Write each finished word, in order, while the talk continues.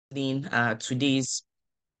in today's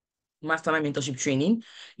mastermind mentorship training.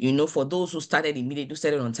 For those who started immediately, who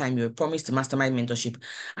started on time, you were promised mastermind mentorship,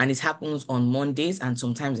 and it happens on Mondays, and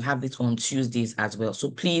sometimes we have it on Tuesdays as well.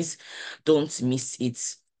 So please don't miss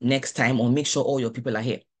it next time, or make sure all your people are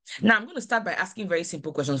here. Now, I'm going to start by asking very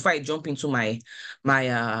simple questions before I jump into my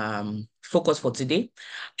focus for today.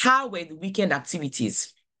 How were the weekend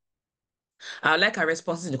activities? I would like our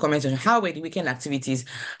responses in the comment section. How were the weekend activities?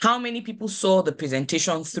 How many people saw the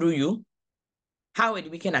presentation through you? How were the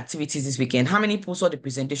weekend activities this weekend? How many people saw the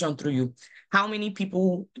presentation through you? How many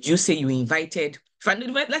people do you say you invited?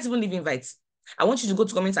 Let's even leave invites. I want you to go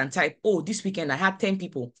to comments and type, oh, this weekend I had 10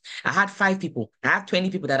 people. I had 5 people. I had 20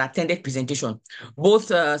 people that attended presentation. Both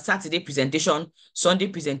Saturday presentation, Sunday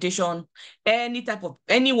presentation,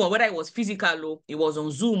 anyone, whether it was physical or it was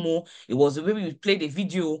on Zoom or it was the way we played a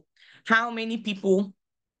video. How many people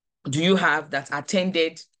do you have that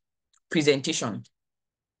attended presentation?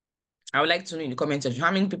 I would like to know in the comment section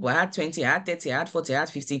how many people. I had 20, I had 30, I had 40, I had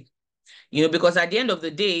 50. Because at the end of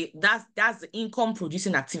the day, that's the income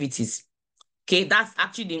producing activities. Okay, that's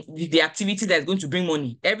actually the activity that's going to bring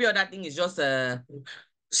money. Every other thing is just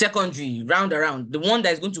secondary, round around. The one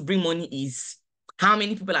that is going to bring money is how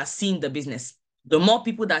many people are seeing the business. The more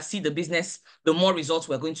people that see the business, the more results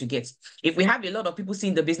we're going to get. If we have a lot of people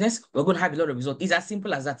seeing the business, we're going to have a lot of results. It's as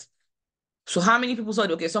simple as that. So how many people saw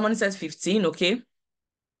it? Okay, someone says 15, okay.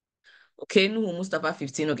 Okay, Nuhu Mustafa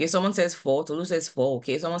 15, okay. Someone says 4, Tolu says 4,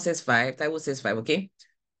 okay. Someone says 5, Taiwo says 5, okay.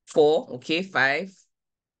 4, okay, 5.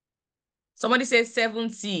 Somebody says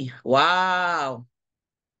 70. Wow.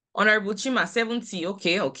 Honorable Chima, 70.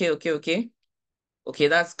 Okay. Okay,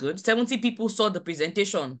 that's good. 70 people saw the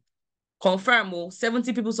presentation. Confirm,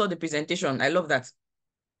 70 people saw the presentation. I love that.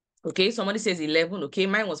 Okay, somebody says 11. Okay,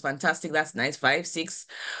 mine was fantastic. That's nice. 5, 6.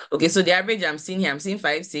 Okay, so the average I'm seeing here, I'm seeing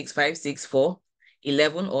 5, 6, 5, 6, 4,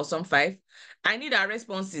 11, awesome, 5. I need our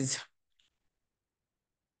responses.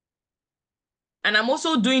 And I'm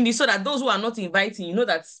also doing this so that those who are not inviting,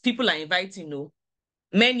 that people are inviting,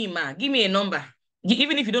 many, give me a number.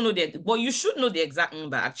 Even if you don't know but you should know the exact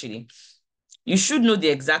number, actually. You should know the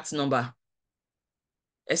exact number.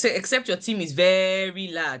 Except your team is very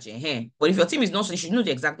large. But if your team is not, so you should know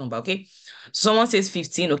the exact number, okay? Someone says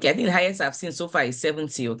 15, okay? I think the highest I've seen so far is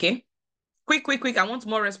 70, okay? Quick. I want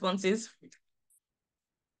more responses.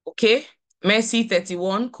 Okay. Mercy,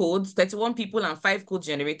 31 codes, 31 people and 5 codes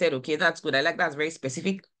generated. Okay, that's good. I like that's very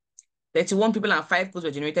specific. 31 people and 5 codes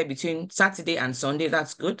were generated between Saturday and Sunday.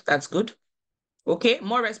 That's good. Okay,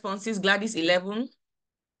 more responses. Gladys, 11.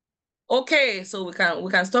 Okay, so we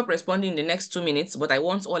can stop responding in the next 2 minutes, but I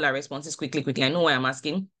want all our responses quickly. I know why I'm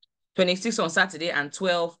asking. 26 on Saturday and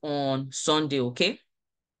 12 on Sunday, okay?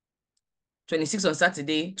 26 on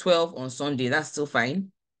Saturday, 12 on Sunday. That's still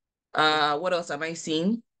fine. What else am I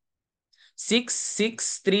seeing? 6,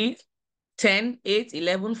 6, 3, 10, 8,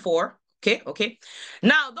 11, 4. Okay.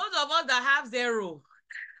 Now, those of us that have 0,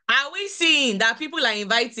 are we seeing that people are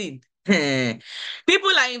inviting?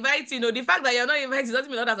 People are inviting. The fact that you're not inviting doesn't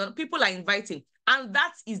mean others. People are inviting. And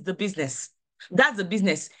that is the business. That's the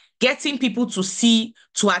business. Getting people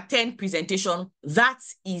to attend presentation. That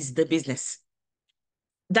is the business.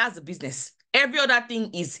 That's the business. Every other thing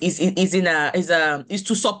is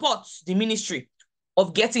to support the ministry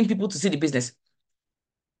of getting people to see the business.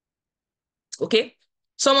 Okay.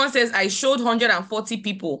 Someone says, I showed 140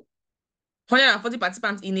 people, 140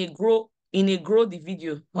 participants in a grow the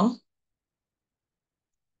video. Huh?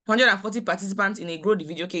 140 participants in a grow the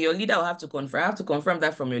video. Okay, your leader will have to confirm. I have to confirm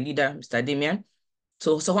that from your leader, Mr. Damian.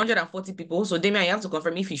 So 140 people. So Damian, you have to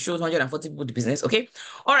confirm if he shows 140 people the business. Okay.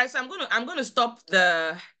 All right. So I'm gonna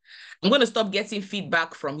stop getting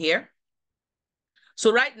feedback from here.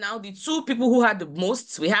 So right now, the 2 people who had the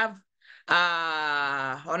most, we have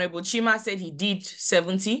Honorable Chima said he did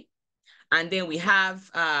 70. And then we have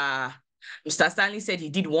Mr. Stanley said he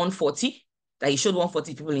did 140, that he showed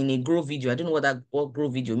 140 people in a grow video. I don't know what grow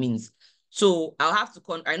video means. So I'll have to,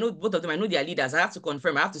 I know both of them, I know they are leaders. I have to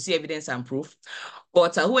confirm, I have to see evidence and proof.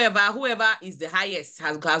 But whoever is the highest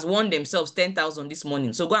has won themselves 10,000 this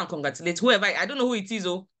morning. So go and congratulate whoever, I don't know who it is,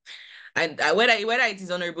 and whether it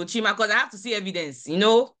is Honorable Chima, because I have to see evidence,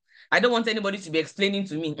 I don't want anybody to be explaining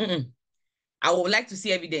to me. I would like to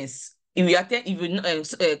see evidence. If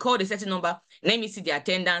you call the certain number, let me see the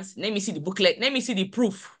attendance, let me see the booklet, let me see the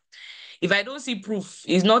proof. If I don't see proof,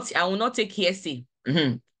 I will not take hearsay.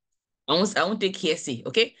 I won't take hearsay,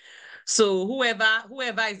 okay? So whoever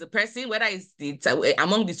is the person, whether it's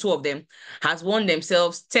among the 2 of them, has won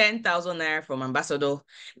themselves 10,000 naira from Ambassador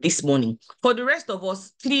this morning. For the rest of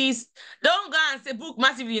us, please don't go and say book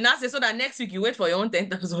massively now, so that next week you wait for your own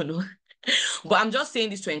 10,000. But I'm just saying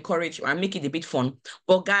this to encourage and make it a bit fun.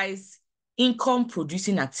 But guys, income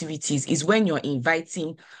producing activities is when you're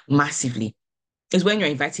inviting massively. Is when you're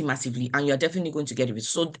inviting massively, and you're definitely going to get it.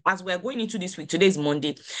 So as we're going into this week, today is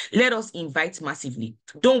Monday, let us invite massively.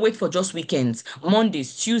 Don't wait for just weekends.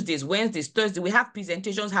 Mondays, Tuesdays, Wednesdays, Thursdays, we have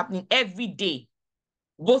presentations happening every day,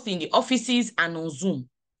 both in the offices and on Zoom.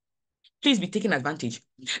 Please be taking advantage.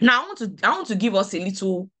 Now I want to give us a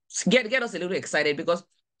little, get us a little excited, because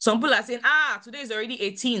some people are saying, today is already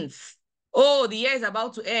 18th. Oh, the year is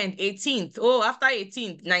about to end. 18th. Oh, after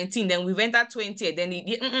 18th, 19th, then we've entered 20th.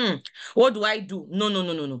 Then what do I do? No, no,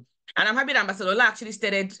 no, no, no. And I'm happy that Ambassador Ola actually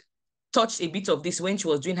touched a bit of this when she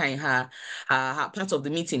was doing her part of the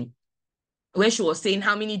meeting, when she was saying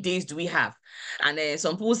how many days do we have, and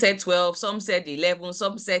some people said 12, some said 11,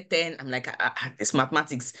 some said 10. I'm like, this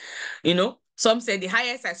mathematics, some said the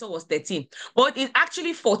highest I saw was 13, but it's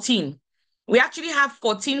actually 14. We actually have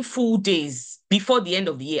 14 full days before the end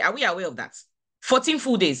of the year. Are we aware of that? 14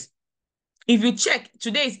 full days. If you check,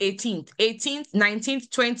 today is 18th, 19th,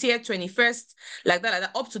 20th, 21st, like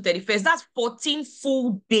that, up to 31st. That's 14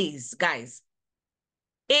 full days, guys.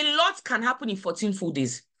 A lot can happen in 14 full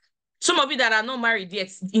days. Some of you that are not married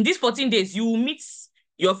yet, in these 14 days, you will meet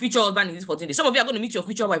your future husband in these 14 days. Some of you are going to meet your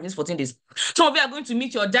future wife in these 14 days. Some of you are going to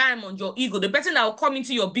meet your diamond, your ego, the person that will come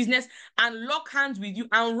into your business and lock hands with you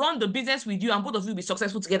and run the business with you, and both of you will be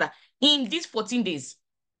successful together in these 14 days.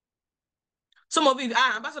 Some of you,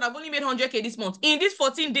 Ambassador, I've only made 100K this month. In these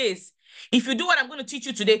 14 days, if you do what I'm going to teach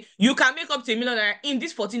you today, you can make up to $1 million in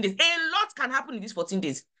these 14 days. A lot can happen in these 14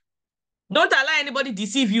 days. Don't allow anybody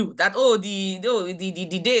deceive you that,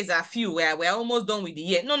 the days are few, we're almost done with the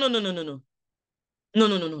year. No, no, no, no, no, no. No,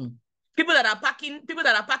 no, no, no, no. People that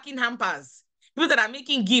are packing hampers, people that are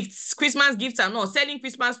making gifts, Christmas gifts and all, selling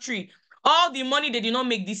Christmas tree, all the money they did not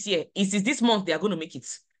make this year, is this month they are going to make it.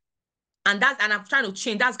 And I'm trying to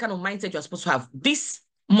change. That's the kind of mindset you're supposed to have. This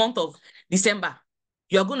month of December,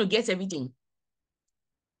 you're going to get everything.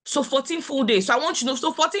 So 14 full days. So I want you to know,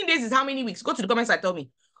 so 14 days is how many weeks? Go to the comments and tell me.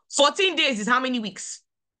 14 days is how many weeks?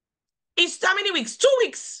 It's how many weeks? 2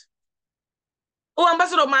 weeks. Oh,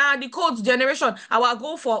 Ambassador, the code generation. Our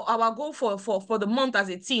goal for the month as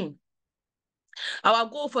a team. Our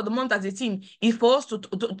goal for the month as a team is for us to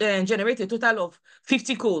generate a total of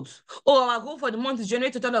 50 codes. Oh, our goal for the month is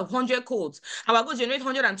generate a total of 100 codes. Our goal is generate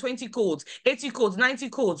 120 codes, 80 codes, 90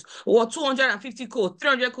 codes, or 250 codes,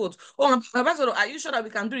 300 codes. Oh, Ambassador, are you sure that we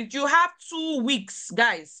can do it? You have 2 weeks,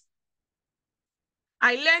 guys.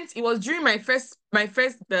 I learned, it was during my first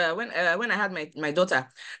when I had my daughter,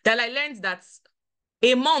 that I learned that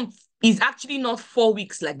a month is actually not 4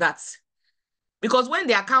 weeks like that. Because when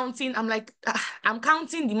they are counting, I'm like, I'm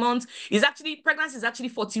counting the month. Pregnancy is actually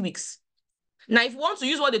 40 weeks. Now, if you want to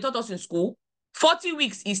use what they taught us in school, 40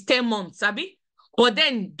 weeks is 10 months, Abby. But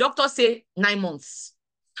then doctors say 9 months.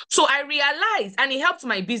 So I realized, and it helped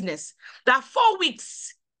my business, that 4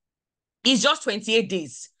 weeks is just 28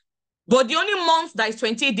 days. But the only month that is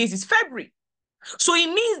 28 days is February. So it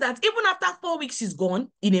means that even after 4 weeks is gone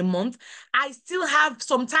in a month, I still have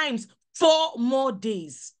sometimes 4 more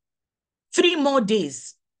days, 3 more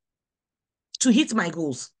days to hit my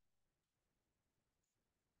goals.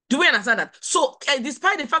 Do we understand that? So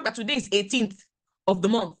despite the fact that today is 18th of the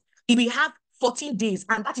month, we have 14 days,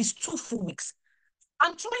 and that is 2 full weeks.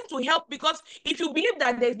 I'm trying to help, because if you believe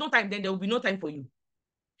that there's no time, then there will be no time for you.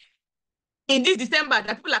 In this December,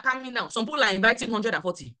 that people are coming now, some people are inviting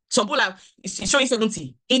 140, some people are showing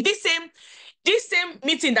 70. In this same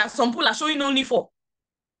meeting that some people are showing only 4,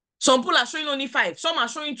 some people are showing only 5, some are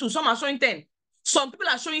showing 2, some are showing 10, some people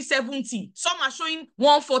are showing 70, some are showing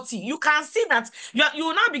 140. You can see that you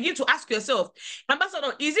will now begin to ask yourself,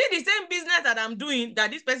 Ambassador, is it the same business that I'm doing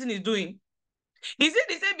that this person is doing? Is it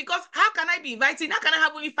the same? Because how can I be inviting? How can I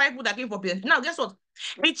have only 5 people that came for presentation? Now, guess what?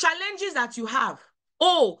 The challenges that you have.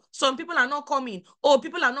 Oh, some people are not coming. Oh,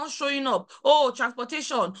 people are not showing up. Oh,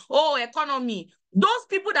 transportation. Oh, economy. Those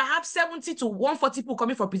people that have 70 to 140 people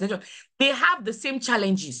coming for presentation, they have the same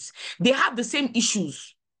challenges. They have the same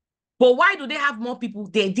issues. But why do they have more people?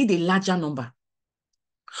 They did a larger number.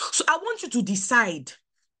 So I want you to decide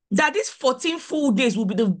that these 14 full days will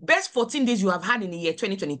be the best 14 days you have had in the year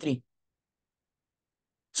 2023.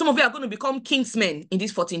 Some of you are going to become kingsmen in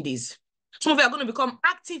these 14 days. Some of you are going to become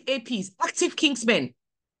active APs, active kingsmen.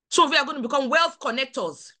 Some of you are going to become wealth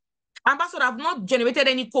connectors. Ambassador, I've not generated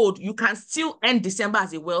any code. You can still end December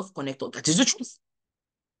as a wealth connector. That is the truth.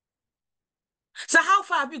 So how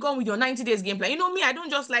far have you gone with your 90 days game plan? You know me, I don't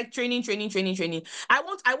just like training. I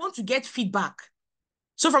want to get feedback.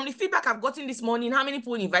 So from the feedback I've gotten this morning, how many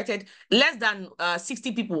people invited? Less than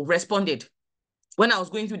 60 people responded. when I was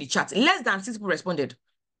going through the chat. Less than 6 people responded.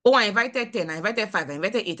 Oh, I invited 10, I invited 5, I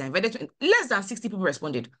invited 8, I invited 20. Less than 60 people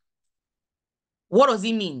responded. What does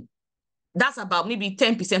it mean? That's about maybe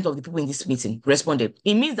 10% of the people in this meeting responded.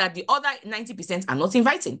 It means that the other 90% are not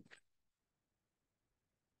inviting.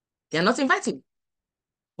 They're not inviting.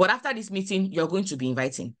 But after this meeting, you're going to be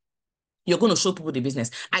inviting. You're going to show people the business.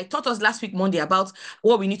 I taught us last week, Monday, about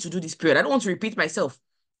what we need to do this period. I don't want to repeat myself.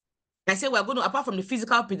 I said we're going to, apart from the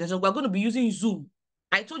physical presentation, we're going to be using Zoom.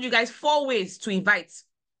 I told you guys 4 ways to invite.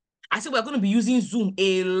 I said we're going to be using Zoom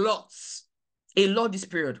a lot this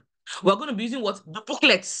period. We're going to be using what? The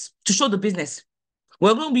booklets to show the business.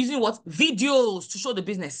 We're going to be using what? Videos to show the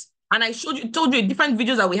business. And I told you different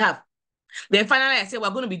videos that we have. Then finally, I said we're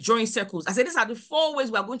going to be drawing circles. I said these are the 4 ways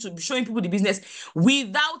we're going to be showing people the business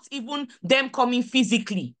without even them coming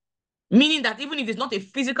physically. Meaning that even if it's not a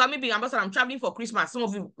physical, maybe I'm traveling for Christmas, some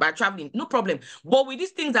of you are traveling, no problem. But with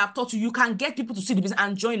these things that I've taught you, you can get people to see the business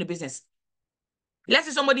and join the business. Let's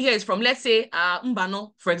say somebody here is from, let's say,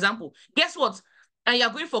 Mbano, for example. Guess what? And you're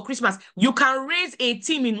going for Christmas. You can raise a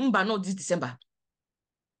team in Mbano this December.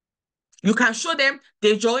 You can show them,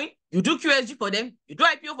 they join, you do QSG for them, you do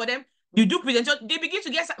IPO for them, you do presentation. They begin to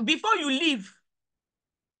get, before you leave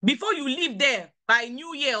there by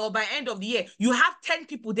New Year or by end of the year, you have 10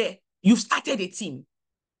 people there. You've started a team.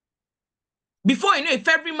 Before you know it,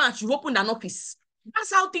 February, March, you opened an office.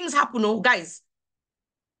 That's how things happen, oh, guys.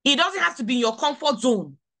 It doesn't have to be in your comfort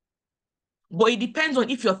zone. But it depends on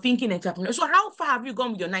if you're thinking entrepreneur. So how far have you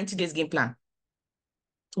gone with your 90 days game plan?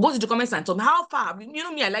 Go to the comments and tell me how far have you, you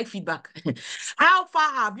know me, I like feedback. How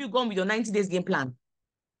far have you gone with your 90 days game plan?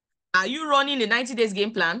 Are you running a 90 days game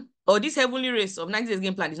plan? Or this heavenly race of 90 days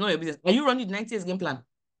game plan is not your business? Are you running the 90 days game plan?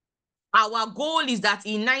 Our goal is that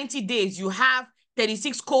in 90 days, you have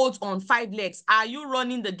 36 codes on 5 legs. Are you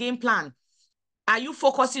running the game plan? Are you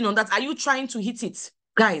focusing on that? Are you trying to hit it?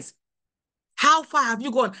 Guys, how far have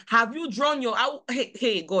you gone? Have you drawn your,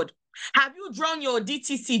 hey, God, have you drawn your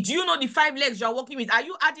DTC? Do you know the 5 legs you're working with? Are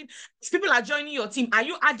you adding, if people are joining your team, are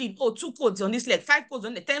you adding, 2 codes on this leg, 5 codes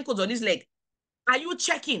on the 10 codes on this leg? Are you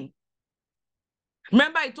checking?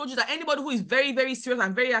 Remember, I told you that anybody who is very, very serious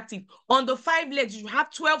and very active, on the 5 legs, you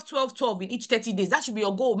have 12, 12, 12 in each 30 days. That should be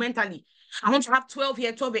your goal mentally. I want to have 12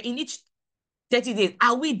 here, 12 here in each 30 days.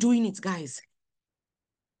 Are we doing it, guys?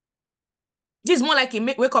 This is more like a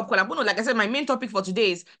wake-up call. I'm going to, like I said, my main topic for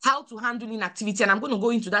today is how to handle inactivity, and I'm going to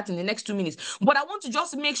go into that in the next 2 minutes. But I want to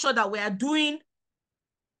just make sure that we are doing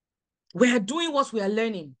what we are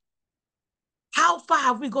learning. How far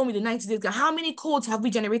have we gone with the 90 days? How many codes have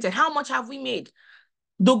we generated? How much have we made?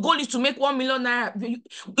 The goal is to make 1 million naira.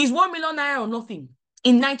 Is 1 million naira or nothing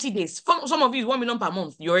in 90 days? For some of you, it's 1 million per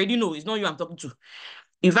month. You already know it's not you I'm talking to.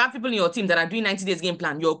 If you have people in your team that are doing 90 days game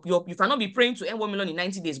plan, you cannot be praying to earn 1 million in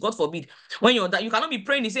 90 days. God forbid. When you're that, you cannot be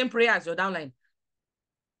praying the same prayer as your downline.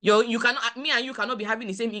 You cannot, me and you cannot be having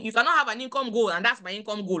the same, you cannot have an income goal, and that's my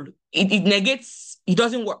income goal. It negates, it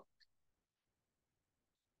doesn't work.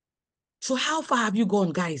 So how far have you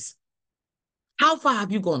gone, guys? How far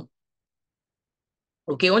have you gone?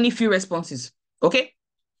 Okay, only few responses. Okay.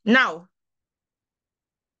 Now,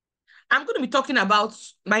 I'm going to be talking about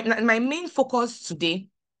my main focus today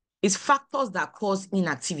is factors that cause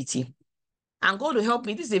inactivity. And God will help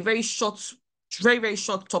me. This is a very short, very, very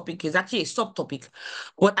short topic. It's actually a subtopic.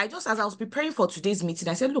 But as I was preparing for today's meeting,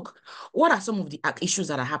 I said, look, what are some of the issues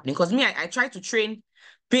that are happening? Because me, I try to train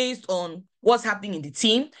based on what's happening in the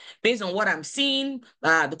team, based on what I'm seeing,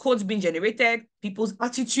 the codes being generated, people's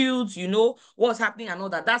attitudes, what's happening and all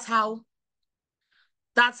that. That's how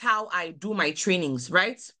I do my trainings,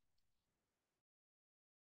 right?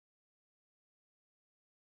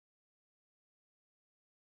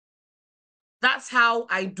 That's how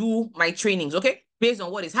I do my trainings, okay? Based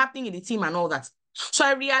on what is happening in the team and all that. So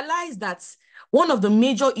I realized that one of the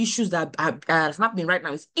major issues that are happening right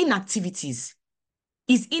now is inactivities.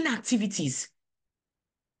 Go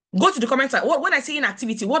to the comments. When I say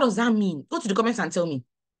inactivity, what does that mean? Go to the comments and tell me.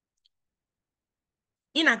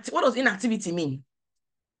 What does inactivity mean?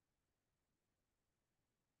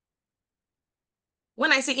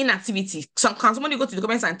 When I say inactivity, can somebody go to the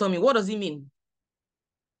comments and tell me what does it mean?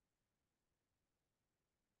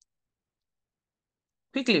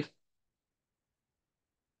 Quickly.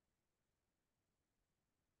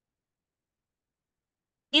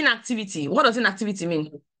 Inactivity. What does inactivity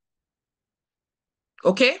mean?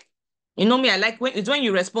 Okay? You know me, I like it's when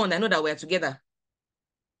you respond, I know that we're together.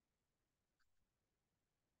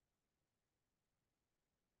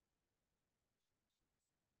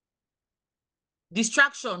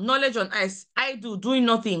 Distraction, knowledge on ice, doing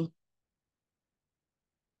nothing.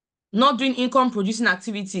 not doing income producing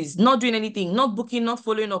activities, not doing anything, not booking, not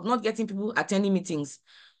following up, not getting people attending meetings,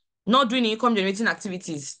 not doing income generating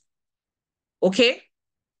activities. Okay?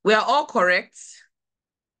 We are all correct.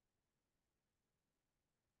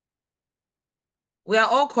 We are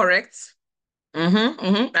all correct.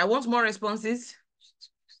 I want more responses.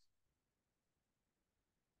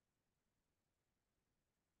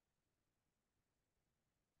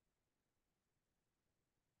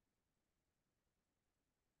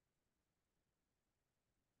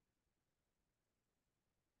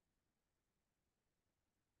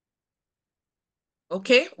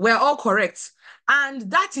 Okay, we're all correct. And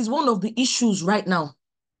that is one of the issues right now.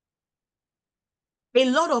 A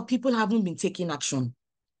lot of people haven't been taking action.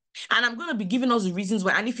 And I'm going to be giving us the reasons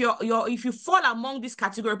why. And if if you fall among this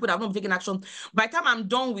category, people that have not been taking action, by the time I'm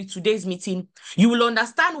done with today's meeting, you will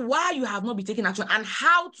understand why you have not been taking action and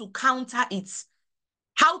how to counter it,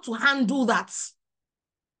 how to handle that.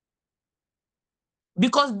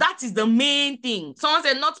 Because that is the main thing. Someone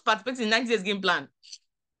said not participating in 90 days game plan.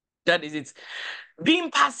 That is it.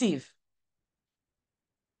 Being passive,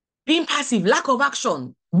 lack of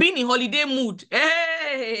action, being in holiday mood.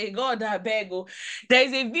 Hey, God, I beg. Oh. There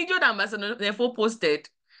is a video that Ambassador Nefo posted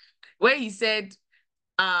where he said,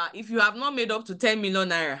 if you have not made up to 10 million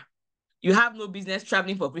naira, you have no business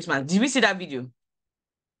traveling for Christmas. Did we see that video?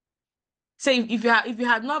 Say if you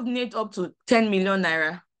have not made up to 10 million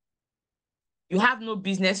naira, you have no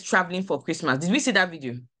business traveling for Christmas. Did we see that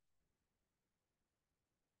video?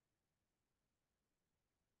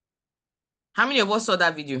 How many of us saw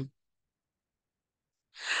that video?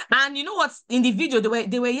 And you know what? In the video, they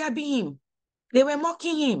were yabbing him. They were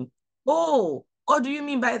mocking him. Oh, what do you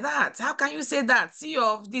mean by that? How can you say that? See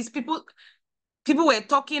of these people were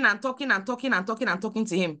talking and talking and talking and talking and talking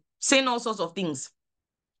to him, saying all sorts of things.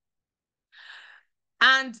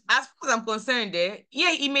 And as far as I'm concerned,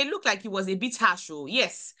 yeah, it may look like he was a bit harsh,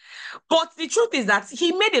 yes. But the truth is that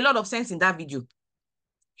he made a lot of sense in that video.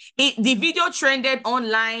 The video trended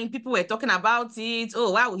online. People were talking about it.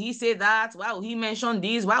 Oh, why would he say that? Why would he mention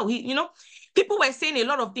this? Why would he, people were saying a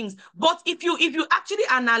lot of things. But if you actually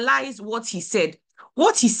analyze what he said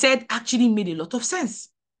actually made a lot of sense.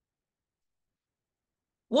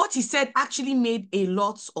 What he said actually made a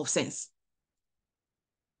lot of sense.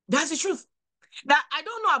 That's the truth. That I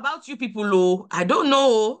don't know about you people, I don't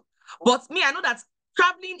know. But me, I know that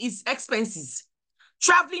traveling is expenses.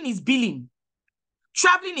 Traveling is billing.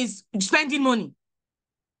 Traveling is spending money.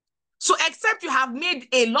 So except you have made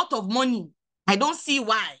a lot of money, I don't see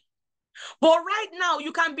why. But right now,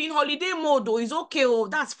 you can be in holiday mode, though. It's okay,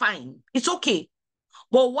 that's fine. It's okay.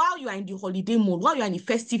 But while you are in the holiday mode, while you are in the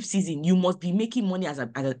festive season, you must be making money as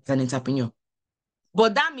an entrepreneur.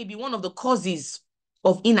 But that may be one of the causes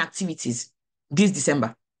of inactivities this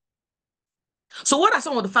December. So what are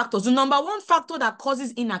some of the factors? The number one factor that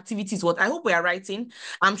causes inactivity is what? I hope we are writing.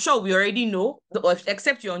 I'm sure we already know,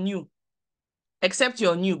 except you're new. Except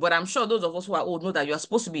you're new, but I'm sure those of us who are old know that you're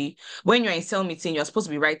supposed to be, when you're in cell meeting, you're supposed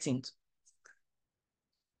to be writing.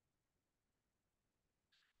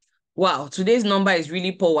 Wow, today's number is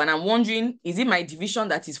really poor, and I'm wondering, is it my division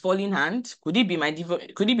that is falling hand? Could it be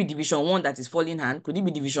could it be division 1 that is falling hand? Could it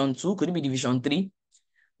be division 2? Could it be division 3?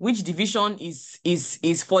 Which division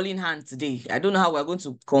is falling hand today? I don't know how we're going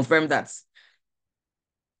to confirm that.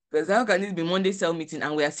 Because how can it be Monday cell meeting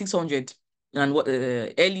and we are 600 and what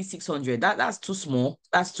early 600? That's too small.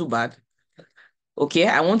 That's too bad. Okay,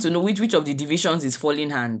 I want to know which of the divisions is falling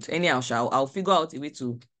hand. Anyhow, I'll figure out a way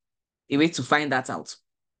to find that out.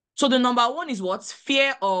 So the number one is what?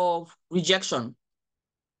 Fear of rejection.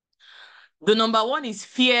 The number one is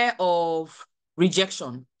fear of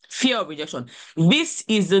rejection. Fear of rejection. This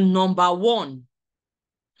is the number one.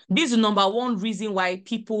 This is the number one reason why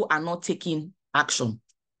people are not taking action.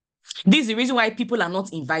 This is the reason why people are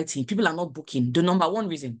not inviting, people are not booking. The number one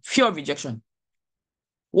reason, fear of rejection.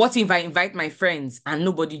 What if I invite my friends and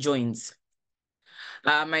nobody joins?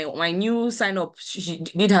 My new sign up, she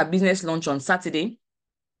did her business launch on Saturday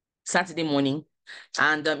morning,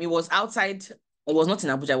 and it was outside. It was not in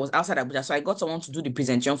Abuja, it was outside Abuja. So I got someone to do the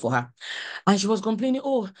presentation for her. And she was complaining,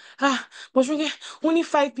 but only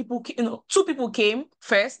 5 people, 2 people came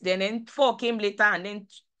first, then 4 came later, and then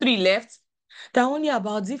 3 left. That only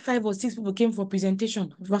about 5 or 6 people came for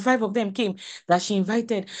presentation. 5 of them came that she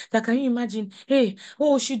invited. That can you imagine? Hey, what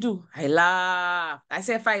will she do? I laughed. I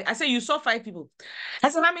said 5. I said, you saw 5 people. I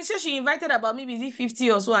said, I mean, she invited about maybe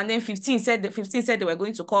 50 or so, and then 15 said they were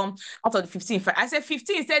going to come. Out of the 15, I said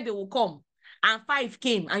 15 said they will come, and 5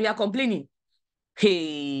 came, and you are complaining.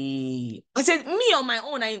 Hey, I said, me on my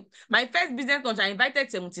own, my first business launch, I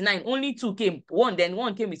invited 79, only 2 came. One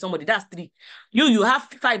came with somebody, that's 3. You have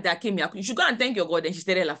 5 that came here. You should go and thank your God. Then she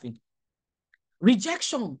started laughing.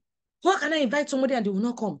 Rejection. How can I invite somebody and they will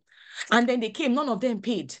not come? And then they came, none of them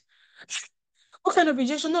paid. What kind of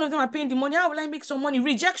rejection? None of them are paying the money. How will I make some money?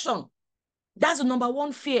 Rejection. That's the number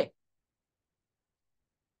one fear.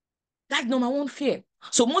 That's number one fear.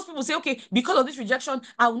 So most people say, okay, because of this rejection,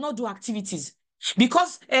 I will not do activities.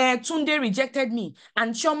 Because Tunde rejected me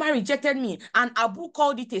and Chioma rejected me and Abu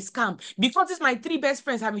called it a scam. Because it's my 3 best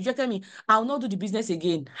friends have rejected me, I will not do the business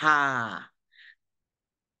again. Ha.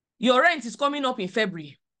 Your rent is coming up in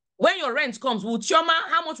February. When your rent comes,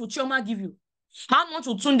 how much will Chioma give you? How much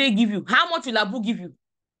will Tunde give you? How much will Abu give you?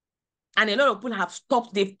 And a lot of people have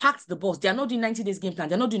stopped. They've packed the bus. They are not doing 90 days game plan.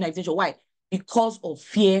 They're not doing activation. Why? Because of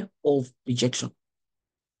fear of rejection.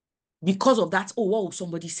 Because of that, oh, what will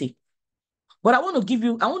somebody say? But I want to give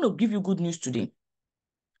you good news today.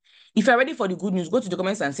 If you're ready for the good news, go to the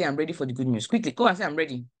comments and say, I'm ready for the good news. Quickly, go and say, I'm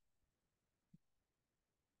ready.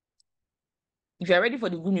 If you're ready for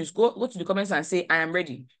the good news, go to the comments and say, I am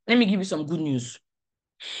ready. Let me give you some good news.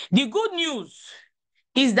 The good news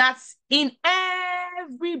is that in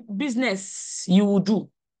every business you will do,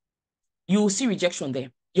 you will see rejection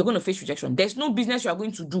there. You're going to face rejection. There's no business you are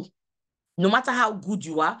going to do, no matter how good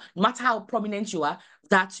you are, no matter how prominent you are,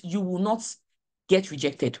 that you will not get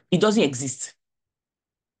rejected. It doesn't exist.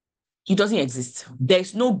 It doesn't exist.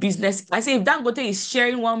 There's no business. I say if Dangote is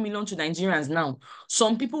sharing 1 million to Nigerians now,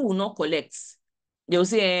 some people will not collect. They will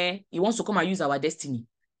say, he wants to come and use our destiny.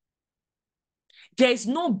 There is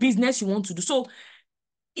no business you want to do. So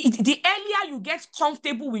the earlier you get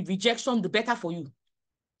comfortable with rejection, the better for you.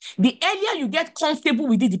 The earlier you get comfortable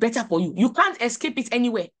with it, the better for you. You can't escape it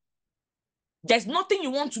anywhere. There's nothing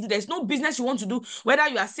you want to do. There's no business you want to do, whether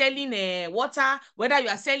you are selling water, whether you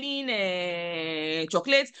are selling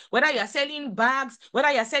chocolates, whether you are selling bags,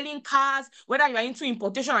 whether you are selling cars, whether you are into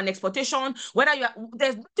importation and exportation,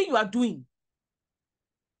 there's nothing you are doing.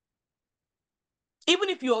 Even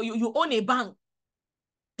if you own a bank,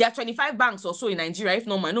 there are 25 banks or so in Nigeria. If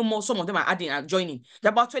not, I know more, some of them are joining. There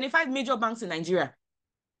are about 25 major banks in Nigeria.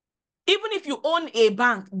 Even if you own a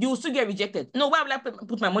bank, you will still get rejected. No, why would I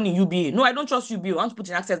put my money in UBA? No, I don't trust UBA. I want to put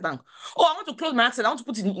in Access Bank. Oh, I want to close my Access. I want to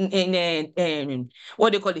put it in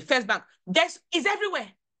what they call the First Bank. It's everywhere.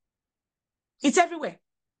 It's everywhere.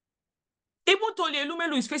 Even Tole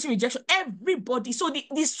Elumelu is facing rejection. Everybody. So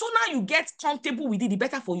the sooner you get comfortable with it, the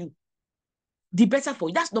better for you. The better for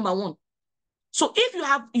you. That's number one. So if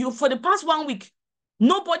you for the past 1 week,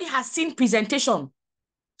 nobody has seen presentation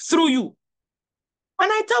through you. And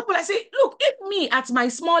I tell people, I say, look, if me at my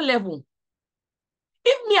small level,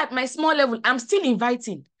 I'm still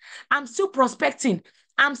inviting, I'm still prospecting,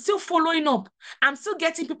 I'm still following up, I'm still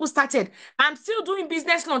getting people started, I'm still doing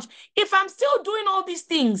business launch. If I'm still doing all these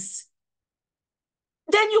things,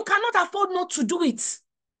 then you cannot afford not to do it.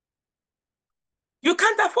 You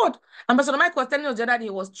can't afford. Ambassador Mike was telling us the other day, he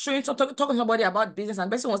was talking to somebody about business,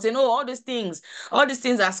 and the person was saying, oh, all these things are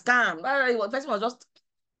scam. The person was just,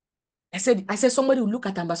 I said, somebody will look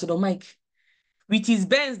at Ambassador Mike with his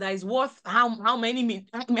Benz that is worth how many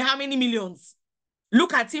millions.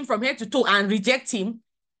 Look at him from head to toe and reject him.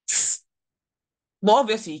 But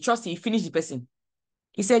obviously, he finished the person.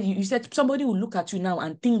 He said, you said somebody will look at you now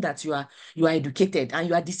and think that you are educated and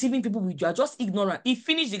you are deceiving people you are just ignorant. He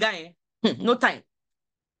finished the guy. No time.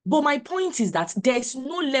 But my point is that there's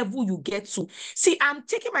no level you get to. See, I'm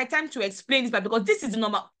taking my time to explain this, but because this is the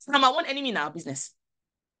number one enemy in our business.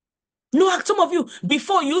 No, some of you,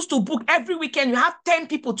 before you used to book every weekend, you have 10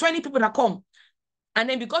 people, 20 people that come. And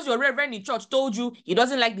then because your reverend in church told you he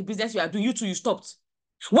doesn't like the business you are doing, you stopped.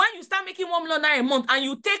 When you start making 1 million a month and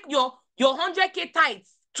you take your 100K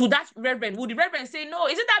tithes to that reverend, will the reverend say, no,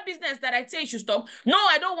 is it that business that I say you should stop? No,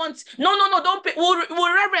 I don't want, no, don't pay.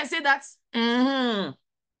 Will reverend say that?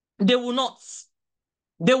 They will not.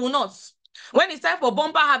 They will not. When it's time for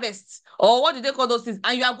bumper harvest, or what do they call those things,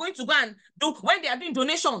 and you are going to go and do, when they are doing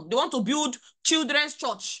donation, they want to build children's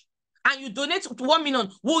church, and you donate to 1 million,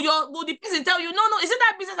 will the person tell you, no, is it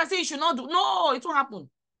that business I say you should not do? No, it won't happen.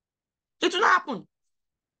 It will not happen.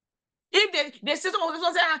 If they say someone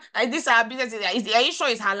say, this business, are you sure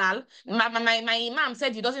it's halal? My imam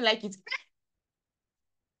said he doesn't like it.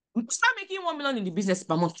 Start making 1 million in the business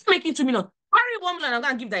per month. Start making 2 million. Carry 1 million and go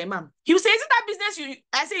and give the imam. He will say, is it that business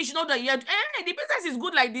I say you should not do? The business is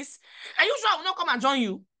good like this. Are you sure I will not come and join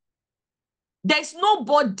you? There's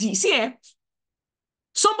nobody. See,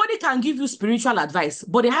 somebody can give you spiritual advice,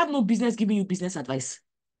 but they have no business giving you business advice.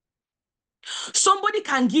 Somebody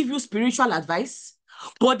can give you spiritual advice,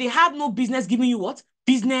 but they have no business giving you what?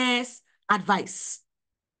 Business advice.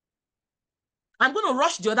 I'm going to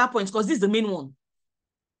rush the other points because this is the main one.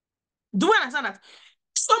 Do you understand that?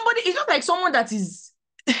 Somebody, it's not like someone that is,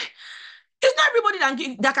 it's not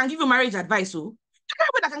everybody that can give you marriage advice. So,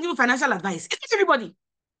 everybody that can give you financial advice. It's not everybody.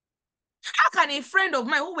 How can a friend of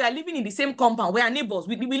mine who we are living in the same compound, we are neighbors,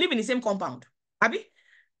 we live in the same compound, Abby?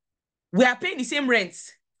 We are paying the same rent,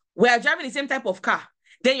 we are driving the same type of car.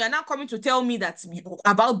 Then you are now coming to tell me that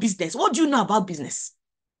about business. What do you know about business?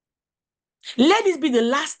 Let this be the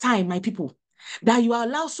last time, my people, that you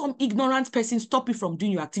allow some ignorant person stop you from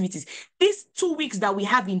doing your activities. These 2 weeks that we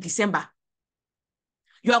have in December,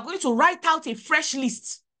 you are going to write out a fresh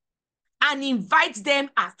list and invite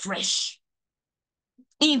them afresh.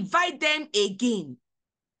 Invite them again.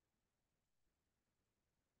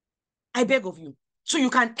 I beg of you. So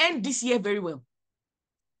you can end this year very well.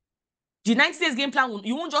 The 90 days game plan,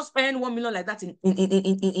 you won't just spend 1 million like that in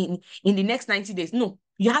the next 90 days. No,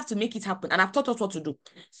 you have to make it happen. And I've taught us what to do.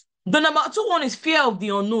 The number 2 one is fear of the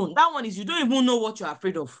unknown. That one is you don't even know what you're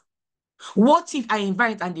afraid of. What if I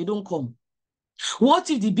invite and they don't come? What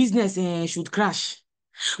if the business should crash?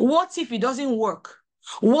 What if it doesn't work?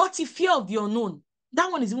 What if fear of the unknown?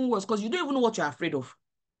 That one is even worse because you don't even know what you're afraid of.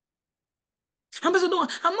 I'm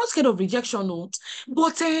not scared of rejection, no.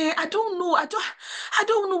 But I don't know. I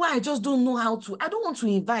don't know why I just don't know how to. I don't want to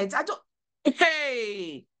invite.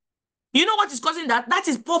 Hey, you know what is causing that? That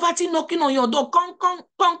is poverty knocking on your door. Come,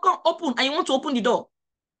 open, and you want to open the door.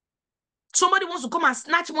 Somebody wants to come and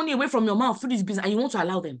snatch money away from your mouth through this business, and you want to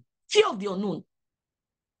allow them. Fear of the unknown.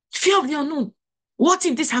 Fear of the unknown. What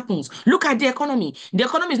if this happens? Look at the economy. The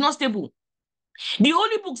economy is not stable. The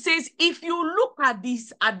Holy Book says, if you look at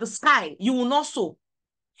the sky, you will not sow.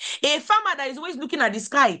 A farmer that is always looking at the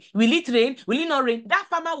sky, will it rain? Will it not rain? That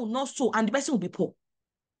farmer will not sow, and the person will be poor.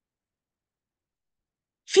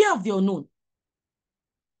 Fear of the unknown.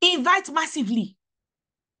 Invite massively.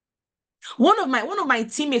 One of my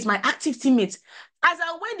teammates, my active teammates,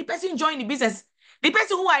 when the person joined the business, the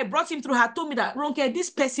person who I brought him through had told me that, Ronke,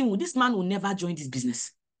 this man will never join this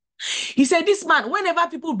business. He said, this man, whenever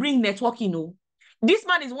people bring networking, this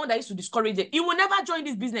man is one that used to discourage it. He will never join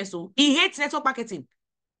this business. He hates network marketing.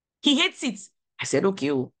 He hates it. I said,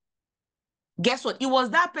 okay. Guess what? It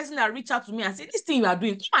was that person that reached out to me and said, this thing you are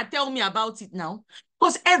doing, come and tell me about it now.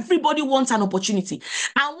 Because everybody wants an opportunity.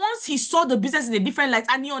 And once he saw the business in a different light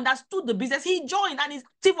and he understood the business, he joined and is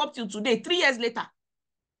active up till today, 3 years later.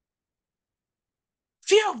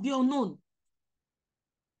 Fear of the unknown.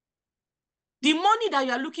 The money that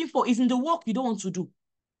you are looking for is in the work you don't want to do.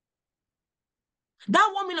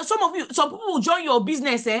 That 1 million, some people will join your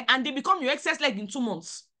business and they become your excess leg in 2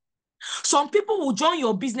 months. Some people will join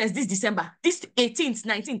your business this December, this 18th,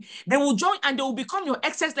 19th. They will join and they will become your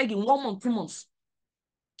excess leg in 1 month, 2 months.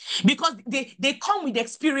 Because they come with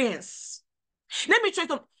experience. Let me try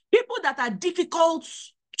to, people that are difficult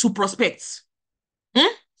to prospect.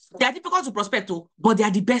 They are difficult to prospect, but they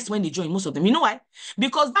are the best when they join, most of them. You know why?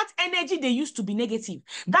 Because that energy they used to be negative,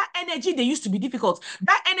 that energy they used to be difficult,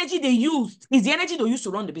 that energy they used is the energy they used to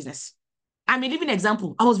run the business. I'm a living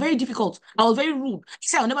example. I was very difficult. I was very rude. I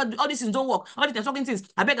said, I'll never do all these things, don't work. All these talking things.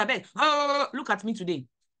 I beg. Look at me today.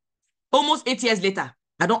 Almost 8 years later.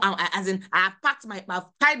 I've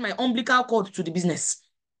tied my umbilical cord to the business.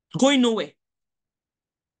 Going nowhere.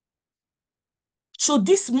 So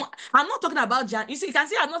I'm not talking about January. You see, you can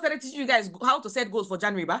see I'm not started teaching you guys how to set goals for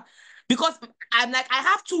January, because I'm like, I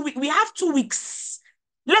have 2 weeks. We have 2 weeks.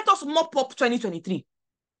 Let us mop up 2023.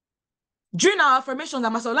 During our affirmations,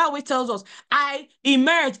 Amasola always tells us, I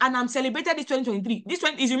emerge and I'm celebrated this 2023. This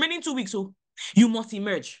is remaining 2 weeks, so you must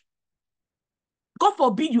emerge. God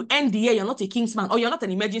forbid you end the year, you're not a Kingsman or you're not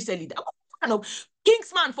an emergency leader. What kind of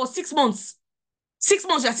Kingsman for 6 months? 6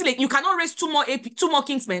 months, you're still like, you cannot raise 2 more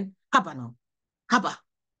Kingsmen. Haba now. Haba.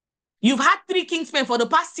 You've had 3 Kingsmen for the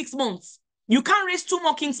past 6 months. You can't raise 2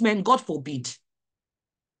 more Kingsmen, God forbid.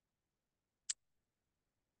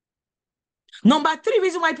 Number 3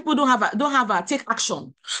 reason why people don't have take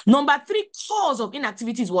action. Number 3 cause of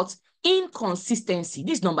inactivity is what? Inconsistency.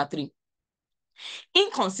 This is number 3.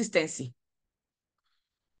 Inconsistency.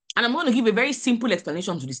 And I'm going to give a very simple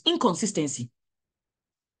explanation to this. Inconsistency.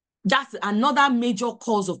 That's another major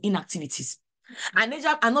cause of inactivities.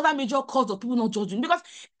 Another major cause of people not judging. Because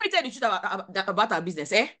let me tell you the truth about our business.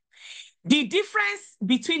 The difference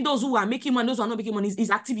between those who are making money and those who are not making money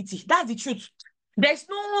is activity. That's the truth. There's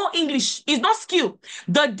no English. It's not skill.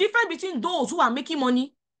 The difference between those who are making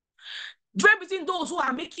money, between those who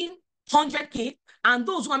are making 100K and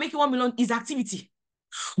those who are making 1 million is activity.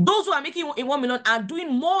 Those who are making 1 million are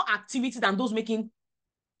doing more activity than those making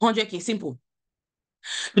 100K. Simple.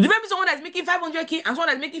 The difference between someone that's making 500K and someone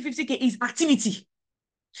that's making 50K is activity.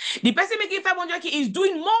 The person making 500K is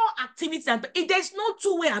doing more activity than there's no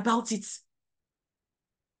two way about it.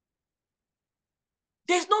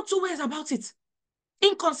 There's no two ways about it.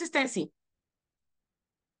 Inconsistency.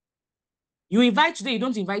 You invite today, you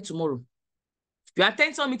don't invite tomorrow. You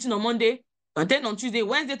attend some meeting on Monday, you attend on Tuesday,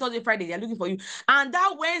 Wednesday, Thursday, Friday, they are looking for you. And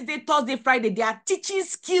that Wednesday, Thursday, Friday, they are teaching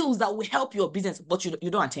skills that will help your business, but you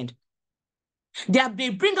don't attend. They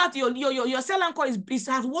bring out your sell and call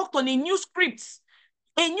has worked on a new script,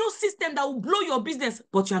 a new system that will blow your business,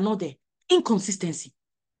 but you are not there. Inconsistency.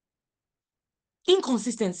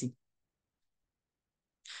 Inconsistency.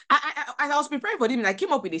 As I was preparing for this, I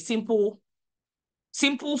came up with a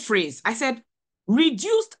simple phrase. I said,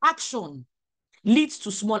 reduced action leads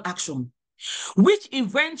to small action, which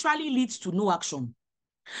eventually leads to no action.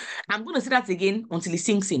 I'm going to say that again until it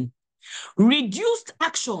sinks in. Reduced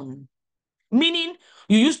action, meaning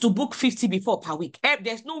you used to book 50 before per week.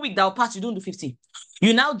 There's no week that will pass, you don't do 50.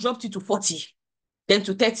 You now dropped it to 40, then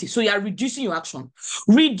to 30. So you are reducing your action.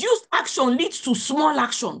 Reduced action leads to small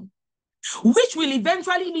action, which will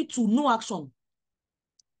eventually lead to no action.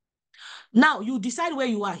 Now you decide where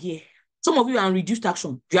you are here. Some of you are in reduced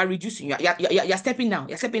action. You are reducing. You're stepping down.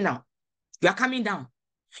 You're stepping down. You are coming down.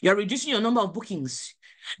 You're reducing your number of bookings.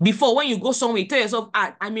 Before, when you go somewhere, you tell yourself,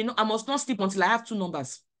 I must not sleep until I have 2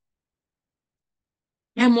 numbers.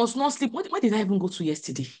 I must not sleep. Where did I even go to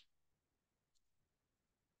yesterday?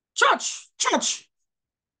 Church.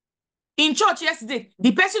 In church yesterday,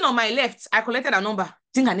 the person on my left, I collected a number. I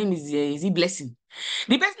think her name is Blessing.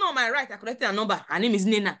 The person on my right, I collected a number. Her name is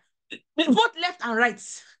Nena. Both left and right,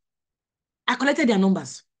 I collected their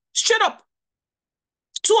numbers. Straight up.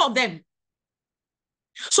 2 of them.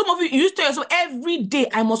 Some of you used to tell yourself, every day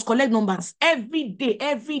I must collect numbers. Every day.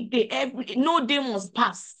 No day must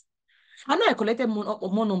pass. I know I collected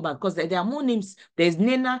more numbers because there are more names. There's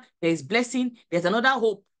Nena, there's Blessing, there's another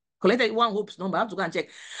Hope. Collected one Hope's number. I have to go and check.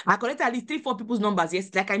 I collected at least 3-4 people's numbers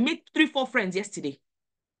yesterday. Like I made 3-4 friends yesterday.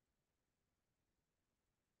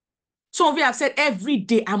 Some of you have said every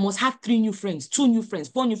day I must have 3 new friends, 2 new friends,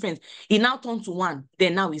 4 new friends. It now turned to 1.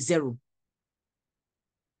 Then now it's 0.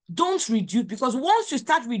 Don't reduce, because once you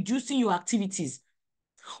start reducing your activities,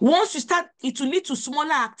 once you start, it will lead to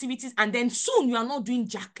smaller activities, and then soon you are not doing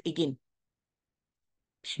jack again.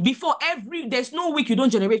 Before there's no week you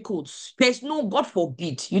don't generate codes. There's no, God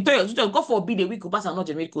forbid. You tell yourself, God forbid a week will pass and not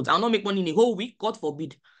generate codes. I'll not make money in a whole week. God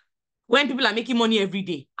forbid. When people are making money every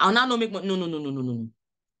day, I'll now not make money. No.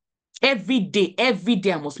 Every day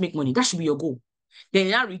I must make money. That should be your goal.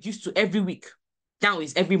 Then now reduce to every week. Now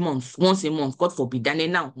is every month, once a month, God forbid. And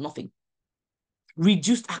then now, nothing.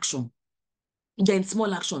 Reduced action. Then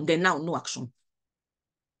small action. Then now, no action.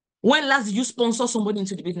 When last did you sponsor somebody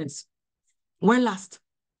into the business? When last?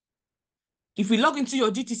 If we log into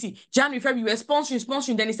your GTC, January, February, you were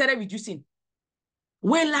sponsoring, then it started reducing.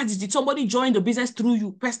 When last did somebody join the business through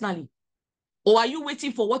you personally? Or are you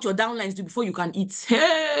waiting for what your downlines do before you can eat?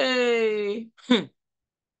 Hey!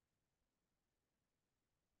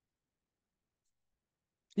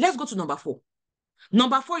 Let's go to number 4.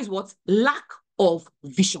 Number 4 is what? Lack of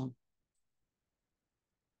vision.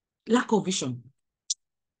 Lack of vision.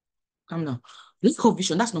 Calm down. Lack of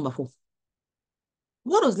vision, that's number 4.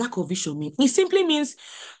 What does lack of vision mean? It simply means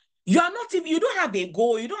you don't have a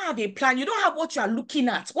goal, you don't have a plan, you don't have what you are looking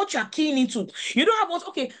at, what you are keying into. You don't have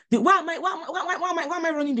why am I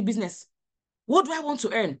running the business? What do I want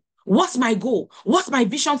to earn? What's my goal? What's my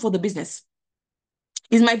vision for the business?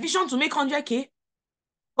 Is my vision to make 100K?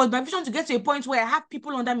 Or is my vision to get to a point where I have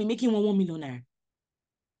people under me making 1 million naira?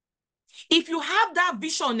 If you have that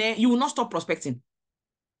vision, you will not stop prospecting.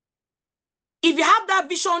 If you have that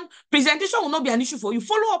vision, presentation will not be an issue for you.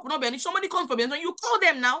 Follow-up will not be an issue. Somebody comes for presentation, you call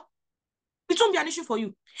them now. It won't be an issue for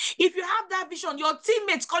you. If you have that vision, your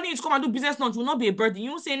teammates calling you to come and do business launch will not be a burden.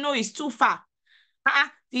 You will say, no, it's too far.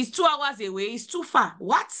 It's 2 hours away. It's too far.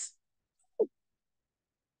 What?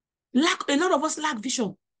 A lot of us lack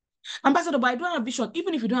vision. Ambassador, but I don't have vision.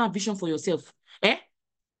 Even if you don't have vision for yourself,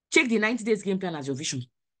 take the 90 days game plan as your vision.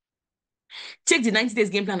 Take the 90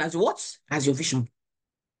 days game plan as what? As your vision.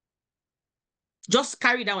 Just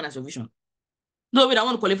carry that one as your vision. No, wait, I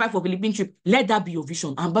want to qualify for Philippine trip. Let that be your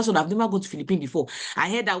vision. Ambassador, I've never gone to Philippines before. I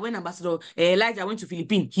heard that when Ambassador Elijah went to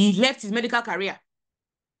Philippines, he left his medical career.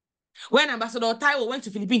 When Ambassador Taiwo went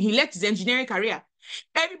to Philippines, he left his engineering career.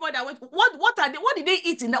 Everybody that went, what did they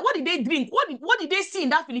eat in that? What did they drink? What did they see in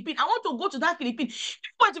that Philippines? I want to go to that Philippines.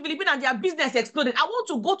 People went to Philippines and their business exploded. I want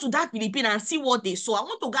to go to that Philippines and see what they saw. I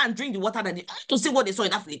want to go and drink the water I want to see what they saw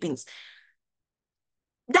in that Philippines.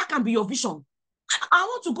 That can be your vision. I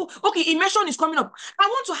want to go. Okay, immersion is coming up. I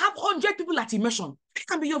want to have 100 people at immersion. That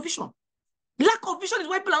can be your vision. Lack of vision is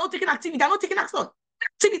why people are not taking activity. They're not taking action.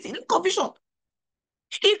 Activity, lack of vision.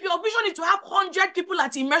 If your vision is to have 100 people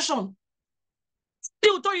at immersion, they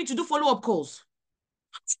will tell you to do follow-up calls.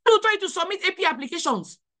 They will tell you to submit AP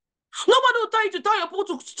applications. Nobody will tell you to tell your people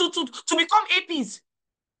to become APs.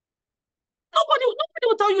 Nobody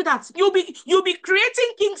will tell you that. You'll be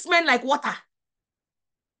creating kingsmen like water.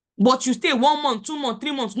 But you stay 1 month, 2 months,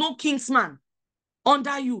 3 months, no kingsman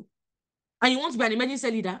under you. And you want to be an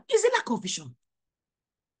emergency leader. It's a lack of vision.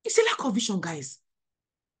 It's a lack of vision, guys.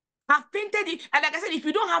 I've painted it. And like I said, if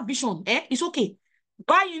you don't have vision, it's okay.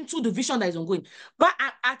 Buy into the vision that is ongoing. But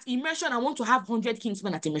at immersion, I want to have 100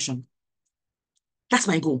 kingsmen at immersion. That's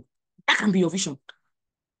my goal. That can be your vision.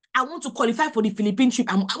 I want to qualify for the Philippine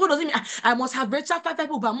trip. What does it mean? I must have registered 5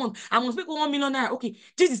 people per month. I must make 1 million naira. Okay,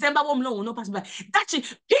 this December 1 million will not pass by. That's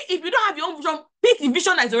it. If you don't have your own vision, pick the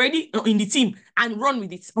vision that is already in the team and run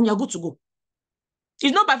with it, and you're good to go.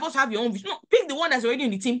 It's not by force to have your own vision. No, pick the one that's already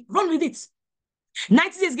in the team, run with it.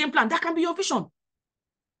 90 days game plan, that can be your vision.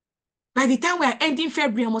 By the time we are ending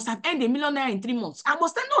February, I must have earned 1 million naira in 3 months. I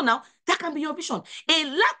must know now, that can be your vision. A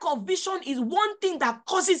lack of vision is one thing that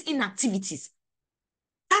causes inactivities.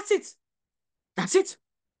 That's it. That's it.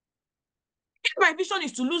 If my vision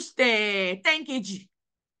is to lose 10 kg,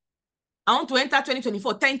 I want to enter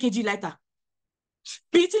 2024 10 kg lighter.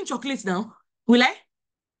 Be eating chocolates now. Will I?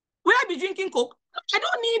 Will I be drinking Coke? I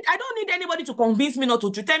don't need anybody to convince me not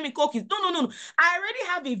to tell me Coke is no. I already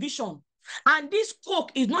have a vision. And this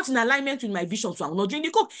Coke is not in alignment with my vision, so I'm not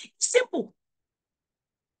drinking the Coke. It's simple.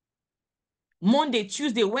 Monday,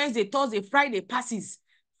 Tuesday, Wednesday, Thursday, Friday passes.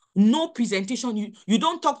 No presentation. You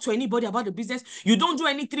don't talk to anybody about the business. You don't do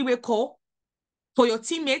any 3-way call for your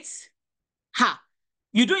teammates.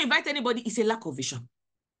 You don't invite anybody. It's a lack of vision.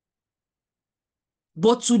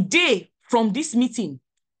 But today, from this meeting,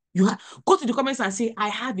 go to the comments and say, I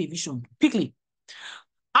have a vision. Quickly.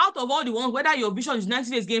 Out of all the ones, whether your vision is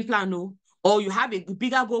 90 days game plan, or you have a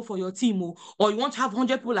bigger goal for your team, or you want to have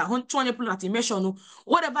 100 people, 200 people at immersion,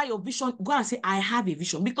 whatever your vision, go and say, I have a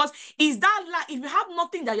vision. Because is that if you have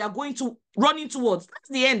nothing that you're going to running towards, that's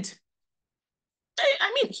the end.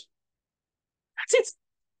 I mean, that's it.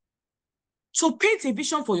 So paint a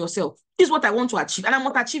vision for yourself. This is what I want to achieve, and I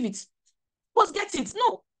must achieve it. But get it.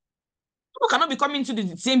 No. People cannot be coming to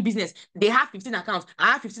the same business. They have 15 accounts.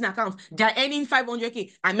 I have 15 accounts. They're earning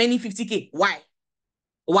 500K. I'm earning 50K. Why?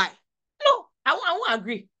 No, I won't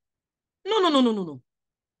agree. No.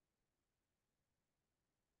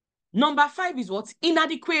 Number 5 is what?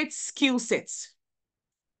 Inadequate skill sets.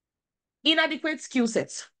 Inadequate skill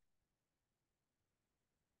sets.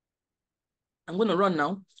 I'm going to run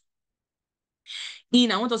now.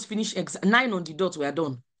 I want us to finish 9 on the dot. We are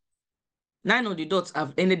done. 9 on the dot.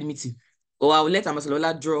 I've ended the meeting. Or I will let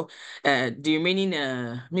Amasalola draw the remaining,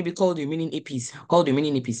 maybe call the remaining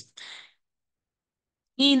APs.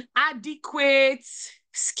 Inadequate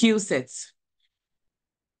skill sets.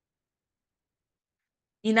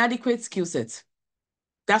 Inadequate skill sets.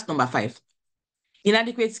 That's number 5.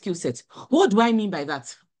 Inadequate skill sets. What do I mean by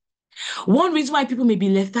that? One reason why people may be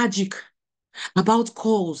lethargic about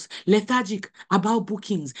calls, lethargic about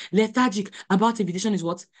bookings, lethargic about invitation is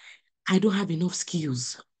what? I don't have enough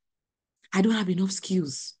skills.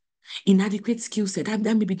 Inadequate skill set. That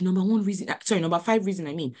may be the number 1 reason. Sorry, number 5 reason,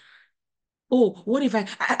 I mean. Oh, what if I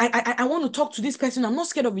want to talk to this person? I'm not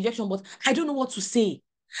scared of rejection, but I don't know what to say.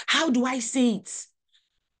 How do I say it?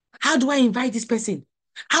 How do I invite this person?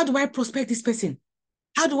 How do I prospect this person?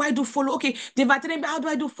 How do I do follow? Okay, they've attended, how do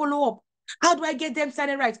I do follow-up? How do I get them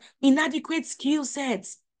started right? Inadequate skill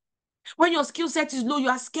sets. When your skill set is low, you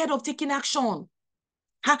are scared of taking action.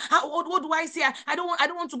 What do I say? I don't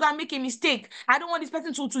want to go and make a mistake. I don't want this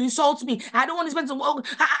person to insult me. I don't want this person to.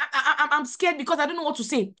 I'm scared because I don't know what to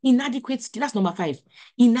say. Inadequate skill. That's number 5.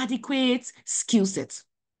 Inadequate skill set.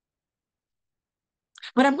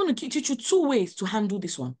 But I'm going to teach you 2 ways to handle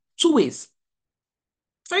this one. 2 ways.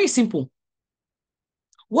 Very simple.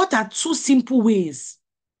 What are 2 simple ways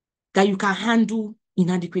that you can handle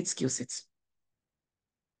inadequate skill sets?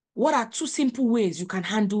 What are 2 simple ways you can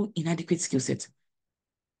handle inadequate skill sets?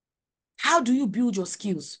 How do you build your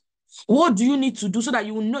skills? What do you need to do so that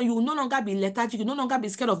you will no longer be lethargic, you no longer be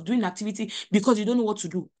scared of doing activity because you don't know what to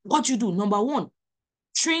do? What you do, number 1,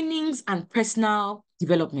 trainings and personal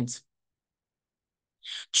development.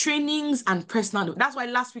 Trainings and personal. That's why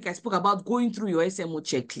last week I spoke about going through your SMO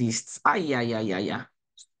checklists.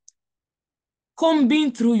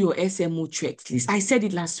 Combing through your SMO checklist. I said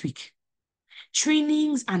it last week.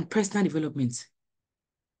 Trainings and personal development.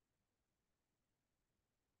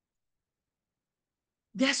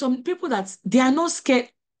 There are some people that they are not scared.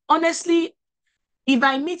 Honestly, if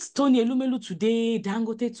I meet Tony Elumelu today,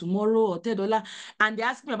 Dangote tomorrow, or $10, and they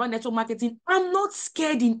ask me about network marketing, I'm not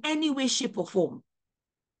scared in any way, shape, or form.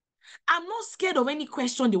 I'm not scared of any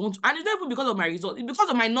question they want to, and it's not even because of my result, it's because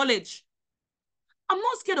of my knowledge. I'm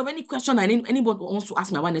not scared of any question that anybody wants to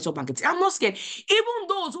ask me about network marketing. I'm not scared. Even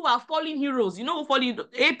those who are fallen heroes, you know who fallen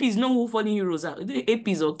APs know who fallen heroes are.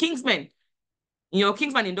 APs or Kingsmen. In your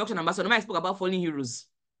Kingsman induction ambassador, I spoke about fallen heroes.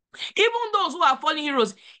 Even those who are fallen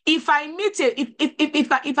heroes, if I meet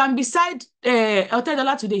if I'm beside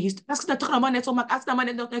 $10 today, he's talking about asking about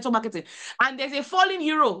network marketing, and there's a fallen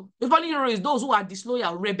hero. The fallen hero is those who are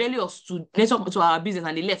disloyal, rebellious to our business,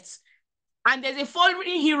 and they left. And there's a fallen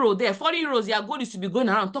hero there. Fallen heroes, their goal is to be going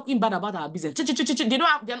around talking bad about our business. They don't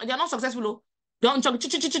have, they're not successful.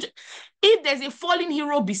 If there's a fallen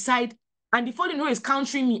hero beside, and the fallen hero is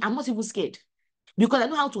countering me, I'm not even scared because I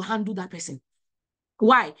know how to handle that person.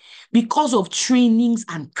 Why? Because of trainings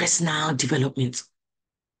and personal development.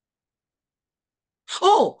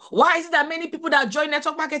 Oh, why is it that many people that join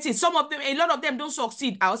network marketing, some of them, a lot of them don't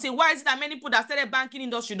succeed? I'll say, why is it that many people that started banking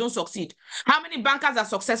industry don't succeed? How many bankers are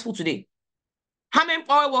successful today? How many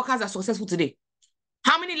oil workers are successful today?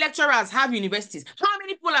 How many lecturers have universities? How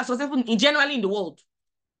many people are successful generally in the world?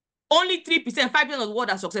 Only 3%, 5% of the world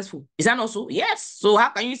are successful. Is that not so? Yes. So how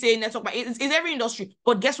can you say network marketing? It's every industry.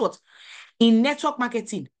 But guess what? In network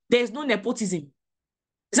marketing, there's no nepotism.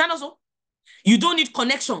 Is that not so? You don't need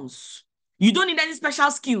connections. You don't need any special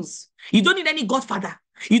skills. You don't need any godfather.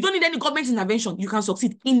 You don't need any government intervention. You can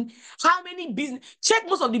succeed in how many business. Check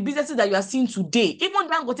most of the businesses that you are seeing today. Even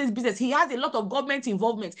Dangote's business, he has a lot of government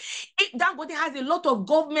involvement. Dangote has a lot of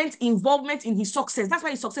government involvement in his success. That's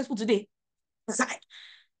why he's successful today.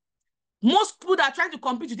 Most people that are trying to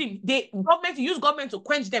compete with him, government use government to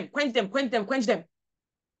quench them.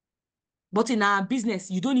 But in our business,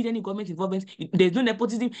 you don't need any government involvement. There's no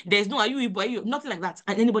nepotism. There's no, are you, nothing like that.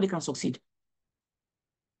 And anybody can succeed.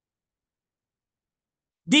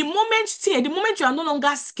 The moment you are no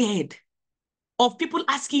longer scared of people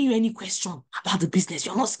asking you any question about the business,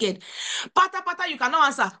 you're not scared. Pata, you cannot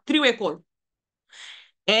answer. Three-way call.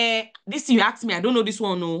 This thing you asked me, I don't know this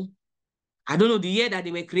one, no. I don't know the year that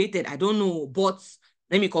they were created. I don't know, but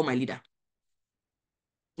let me call my leader.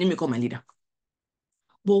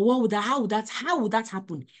 But how would that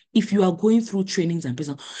happen if you are going through trainings and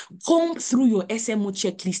business? Come through your SMO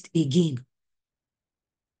checklist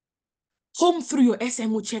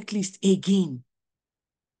again.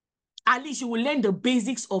 At least you will learn the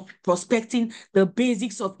basics of prospecting, the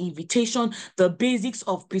basics of invitation, the basics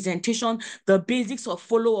of presentation, the basics of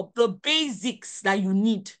follow-up, the basics that you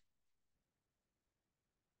need.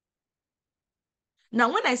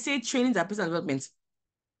 Now, when I say trainings and business development,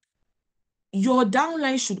 your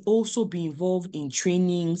downline should also be involved in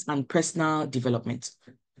trainings and personal development.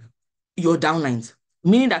 Your downlines,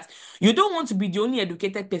 meaning that you don't want to be the only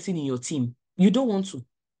educated person in your team. You don't want to.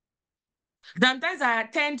 Sometimes I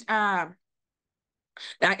attend,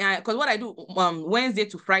 because what I do Wednesday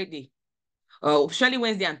to Friday, usually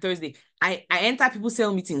Wednesday and Thursday, I enter people's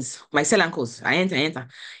cell meetings, my cell uncles. I enter.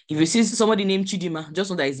 If you see somebody named Chidima,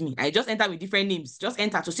 just know that is me. I just enter with different names, just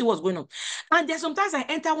enter to see what's going on. And there's sometimes I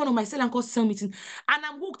enter one of my cell uncles' cell meetings and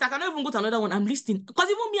I'm hooked. I cannot even go to another one. I'm listening because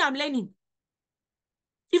even me, I'm learning.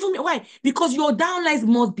 Even me, why? Because your downlines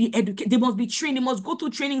must be educated, they must be trained, they must go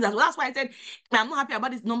through training. That's why I said I'm not happy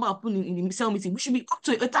about this number of people in the cell meeting. We should be up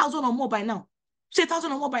to 1,000 or more by now. Say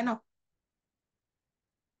 1,000 or more by now.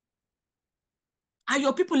 Are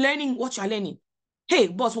your people learning what you're learning? Hey,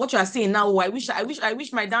 boss, what you are saying now, I wish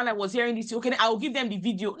my downline was hearing this. Okay, I will give them the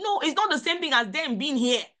video. No, it's not the same thing as them being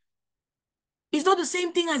here. It's not the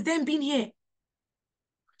same thing as them being here.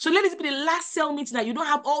 So let this be the last cell meeting that you don't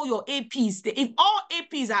have all your APs. If all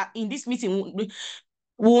APs are in this meeting, we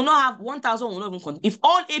will not have 1,000 will not even count. If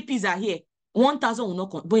all APs are here, 1,000 will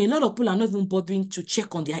not count. But a lot of people are not even bothering to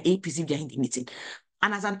check on their APs if they're in the meeting.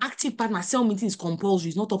 And as an active partner, cell meeting is compulsory,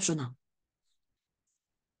 it's not optional.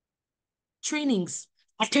 Trainings,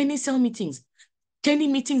 attending cell meetings,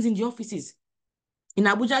 attending meetings in the offices. In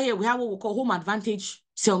Abuja here, we have what we call home advantage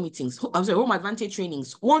cell meetings. I'm sorry, home advantage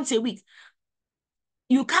trainings once a week.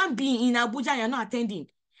 You can't be in Abuja and you're not attending.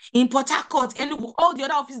 In Port Harcourt, and all the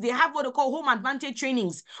other offices, they have what they call home advantage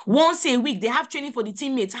trainings. Once a week, they have training for the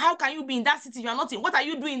teammates. How can you be in that city? You are not in. What are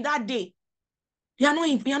you doing that day? You are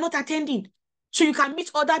not attending. So you can meet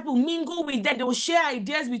other people, mingle with them. They will share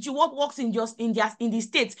ideas with you. What works in the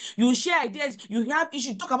states? You share ideas. You have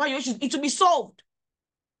issues. Talk about your issues. It will be solved.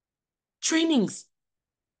 Trainings.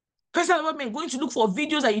 Personal development. Going to look for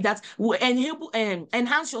videos that will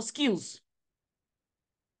enhance your skills.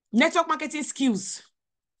 Network marketing skills.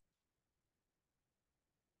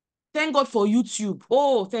 Thank God for YouTube.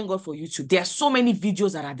 Oh, thank God for YouTube. There are so many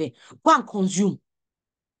videos that are there. Go and consume.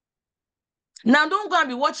 Now, don't go and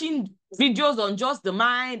be watching videos on just the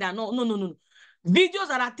mind and no. Videos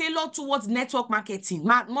that are tailored towards network marketing.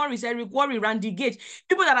 Matt Morris, Eric Worre, Randy Gage,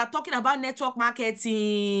 people that are talking about network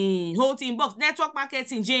marketing, whole team box, network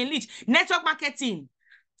marketing, Jane Leach, network marketing.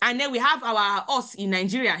 And then we have us in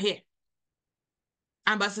Nigeria here.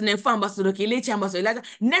 Ambassador Nefo, Ambassador Kelechi, Ambassador Elijah,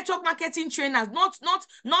 network marketing trainers, not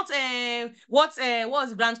what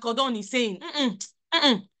Grant Cardone is saying.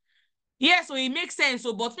 Yes, so it makes sense.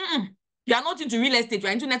 So, but you are not into real estate, you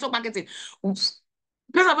are into network marketing.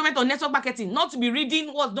 Place on network marketing, not to be reading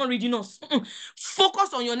what's not reading us.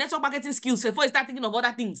 Focus on your network marketing skills before you start thinking of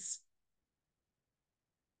other things.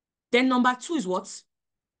 Then number 2 is what?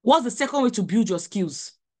 What's the second way to build your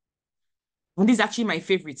skills? And this is actually my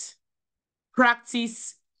favorite.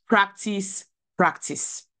 Practice, practice,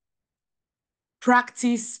 practice.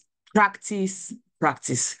 Practice, practice,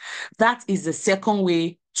 practice. That is the second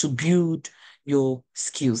way to build your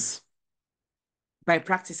skills. By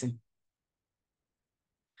practicing.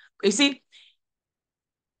 You see,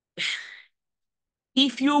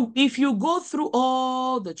 if you go through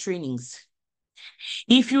all the trainings,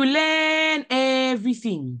 if you learn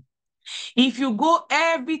everything, if you go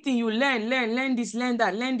everything you learn this, learn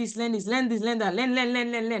that, learn this, learn this, learn this, learn that,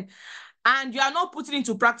 learn, and you are not putting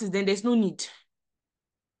into practice, then there's no need.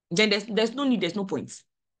 Then there's no need, there's no point.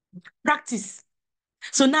 Practice.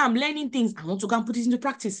 So now I'm learning things. I want to go and put it into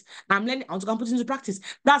practice. I want to go and put it into practice.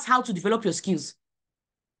 That's how to develop your skills.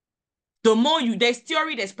 The more there's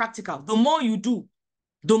theory, there's practical. The more you do,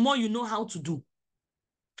 the more you know how to do.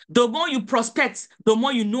 The more you prospect, the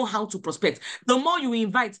more you know how to prospect. The more you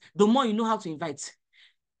invite, the more you know how to invite.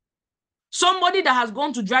 Somebody that has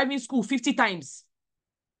gone to driving school 50 times,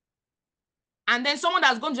 and then someone that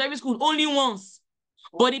has gone to driving school only once,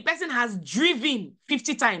 but the person has driven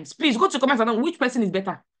 50 times. Please go to comments and know which person is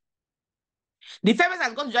better. The first person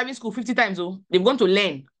has gone to driving school 50 times, they've gone to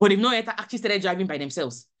learn, but they've not actually started driving by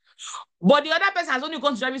themselves. But the other person has only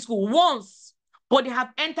gone to driving school once, but they have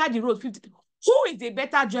entered the road 50 times. Who is the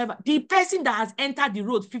better driver? The person that has entered the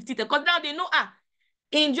road 50 times. Because now they know,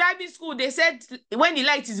 in driving school, they said when the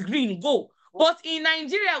light is green, go. But in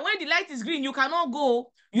Nigeria, when the light is green, you cannot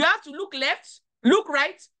go. You have to look left, look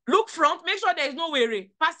right, look front, make sure there is no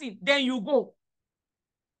way passing, then you go.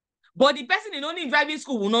 But the person in only driving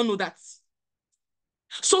school will not know that.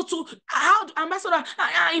 So to how ambassador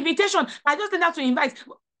invitation, I just tend to invite.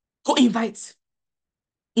 Go invite.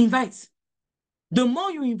 Invite. The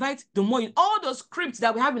more you invite, the more all those scripts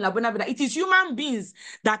that we have in La Buena Vida, it is human beings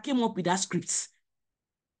that came up with that scripts.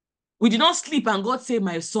 We did not sleep and God say,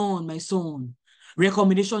 my son,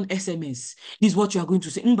 recommendation SMS. This is what you are going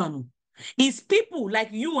to say. Mbano. It's people like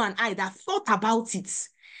you and I that thought about it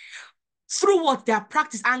through what their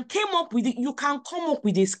practice and came up with it. You can come up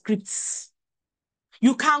with a script.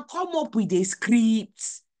 You can come up with a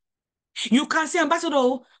script. You can say,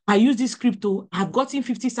 Ambassador, I use this script. I've gotten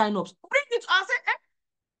 50 signups. Bring it. I say,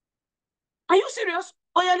 are you serious?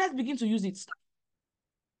 Oh yeah, let's begin to use it.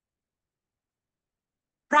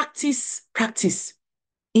 Practice, practice.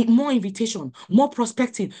 More invitation, more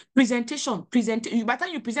prospecting, presentation. By the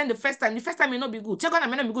time you present the first time may not be good. Second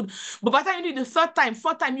time may not be good. But by the time you do the third time,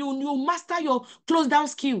 fourth time, you master your close down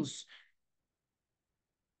skills.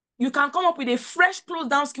 You can come up with a fresh close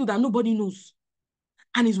down skill that nobody knows.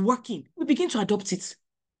 And it's working. We begin to adopt it.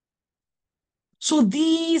 So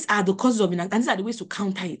these are the causes of inactivity, and these are the ways to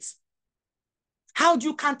counter it. How do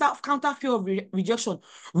you counter fear of rejection?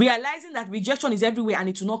 Realizing that rejection is everywhere and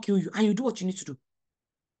it will not kill you, and you do what you need to do.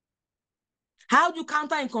 How do you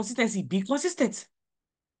counter inconsistency? Be consistent.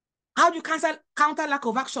 How do you counter lack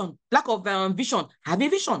of action, lack of vision? Have a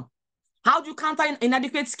vision. How do you counter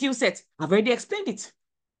inadequate skill set? I've already explained it.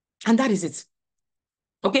 And that is it.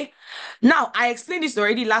 Okay. Now, I explained this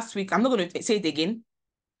already last week. I'm not going to say it again,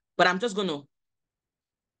 but I'm just going to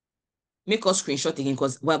make us screenshot again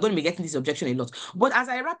because we're going to be getting this objection a lot. But as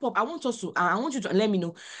I wrap up, I want you to let me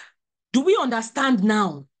know, do we understand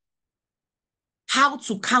now how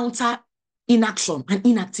to counter inaction and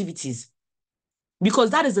inactivities?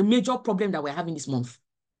 Because that is a major problem that we're having this month.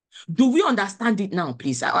 Do we understand it now,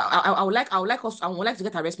 please? I would like to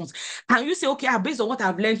get a response. Can you say, okay, based on what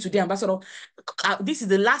I've learned today, Ambassador, this is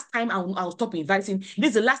the last time I'll stop inviting. This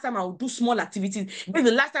is the last time I'll do small activities. This is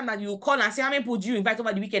the last time that you call and say, how many people do you invite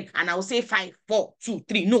over the weekend? And I'll say 5, 4, 2,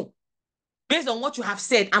 3. No. Based on what you have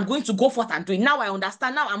said, I'm going to go forth and do it. Now I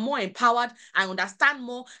understand. Now I'm more empowered. I understand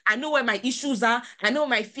more. I know where my issues are. I know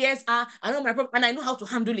my fears are. I know my problem, and I know how to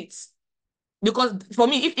handle it. Because for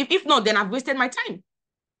me, if not, then I've wasted my time.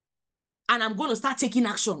 and I'm going to start taking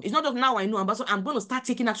action. It's not just now I know, I'm going to start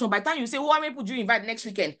taking action. By the time you say, how many people do you invite next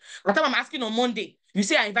weekend? By the time I'm asking on Monday, you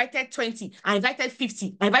say I invited 20, I invited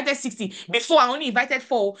 50, I invited 60. Before I only invited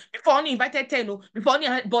 4, before I only invited 10,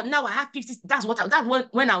 but now I have 50. That's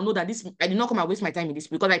when I'll know that this I did not come and waste my time in this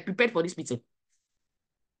because I prepared for this meeting.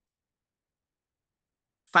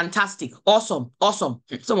 Fantastic. Awesome. Awesome.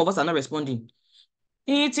 Some of us are not responding.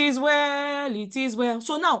 It is well. It is well.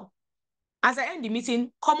 So now, as I end the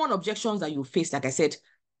meeting, common objections that you face, like I said,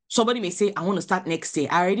 somebody may say, I want to start next day.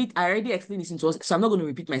 I already explained this to us, so I'm not going to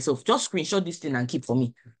repeat myself. Just screenshot this thing and keep for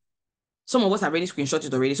me. Some of us have already screenshot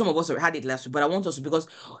it already. Some of us had it last week, but I want us to, because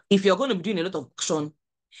if you're going to be doing a lot of action,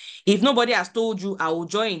 if nobody has told you, I will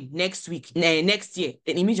join next week, next year,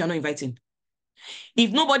 then it means you're not inviting. If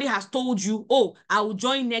nobody has told you, oh, I will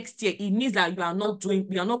join next year, it means that you are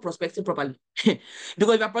not prospecting properly. Because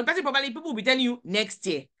if you're prospecting properly, people will be telling you next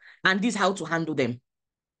year, and this is how to handle them.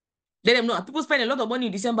 Let them know. People spend a lot of money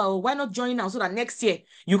in December. Oh, why not join now so that next year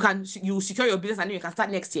you secure your business and then you can start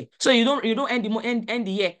next year. So you don't end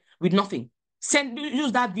the year with nothing.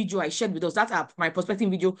 Use that video I shared with us. That's my prospecting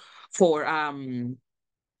video for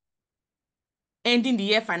ending the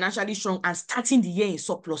year financially strong and starting the year in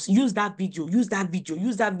surplus. Use that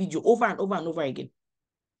video over and over and over again.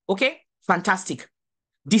 Okay? Fantastic.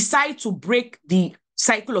 Decide to break the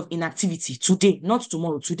cycle of inactivity today, not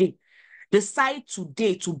tomorrow, today. Decide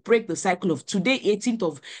today to break the cycle of today, 18th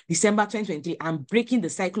of December 2023. I'm breaking the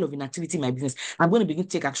cycle of inactivity in my business. I'm going to begin to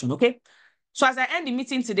take action, okay? So as I end the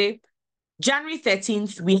meeting today, January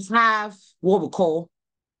 13th, we have what we call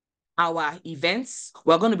our events.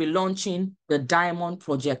 We're going to be launching the Diamond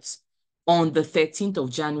Project on the 13th of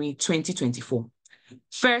January 2024.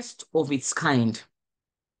 First of its kind.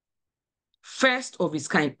 First of its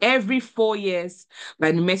kind. Every 4 years,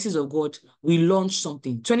 by the mercies of God, we launch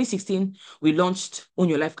something. 2016, we launched Own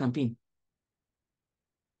Your Life campaign.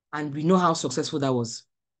 And we know how successful that was.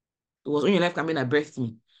 It was Own Your Life campaign that birthed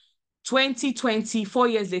me. 2020, 4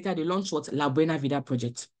 years later, they launched what? La Buena Vida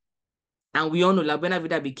project. And we all know La Buena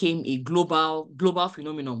Vida became a global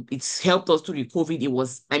phenomenon. It's helped us through the COVID. It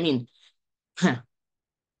was,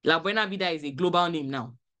 La Buena Vida is a global name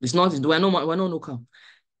now. It's not, we're not local.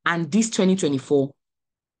 And this 2024,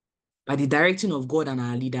 by the directing of God and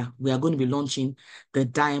our leader, we are going to be launching the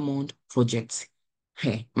Diamond Project.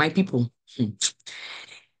 Hey, my people.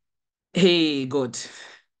 Hey, God.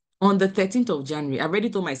 On the 13th of January, I already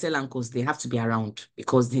told my cell uncles they have to be around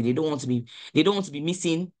because they don't want to be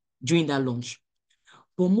missing during that launch.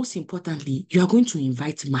 But most importantly, you are going to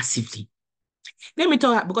invite massively. Let me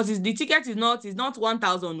tell you, because the ticket is not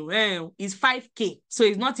 1,000, it's 5K. So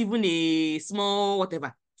it's not even a small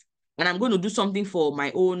whatever. And I'm going to do something for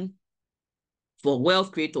my own, for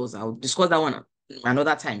wealth creators. I'll discuss that one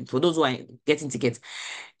another time for those who are getting tickets.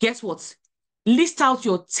 Guess what? List out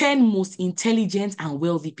your 10 most intelligent and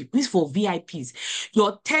wealthy people. This is for VIPs.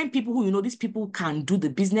 Your 10 people who you know these people can do the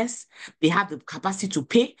business. They have the capacity to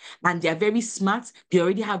pay and they are very smart. They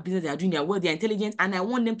already have business. They are doing their work. They are intelligent. And I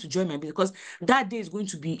want them to join my business because that day is going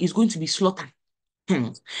to be slaughtered.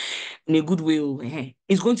 In a good way.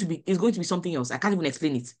 It's going to be something else. I can't even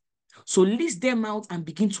explain it. So list them out and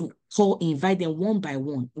begin to invite them one by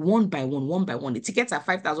one. The tickets are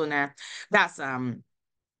 5,000 naira. That's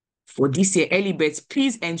for this year early birds.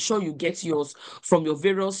 Please ensure you get yours from your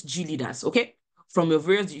various G leaders, okay? From your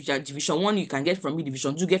various division 1, you can get from me,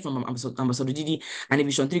 division 2, get from Ambassador Didi, and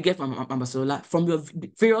division 3, get from Ambassador Ola. From your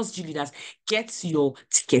various G leaders, get your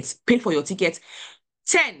tickets, pay for your tickets.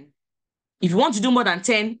 10. If you want to do more than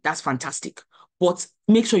 10, that's fantastic. But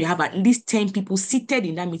make sure you have at least 10 people seated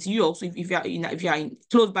in that meeting. You also, if you are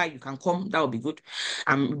close by, you can come. That would be good.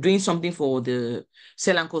 I'm doing something for the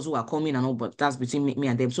cell uncles who are coming and all, but that's between me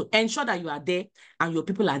and them. So ensure that you are there and your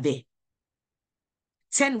people are there.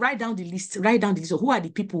 10, write down the list. So who are the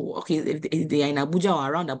people, okay, if they are in Abuja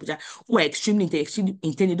or around Abuja, who are extremely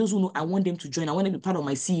intelligent, those who know, I want them to join. I want them to be part of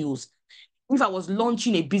my CEOs. If I was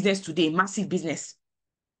launching a business today, a massive business,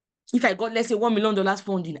 if I got, let's say, $1 million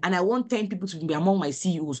funding and I want 10 people to be among my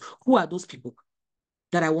CEOs, who are those people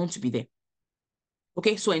that I want to be there?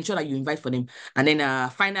 Okay, so ensure that you invite for them. And then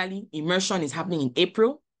finally, immersion is happening in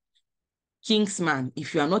April. Kingsman,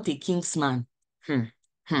 if you are not a Kingsman,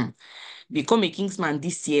 become a Kingsman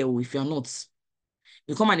this year, or if you're not,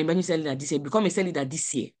 become an emergency leader this year, become a cell leader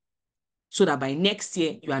this year, so that by next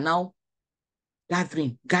year, you are now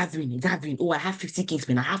gathering. Oh, I have 50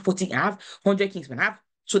 Kingsmen, I have 40, I have 100 Kingsmen,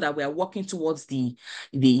 so that we are working towards the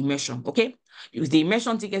immersion, okay? With the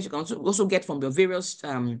immersion tickets, you can also get from your various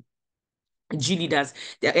G leaders,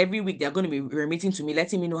 every week they're going to be remitting to me,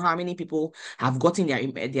 letting me know how many people have gotten their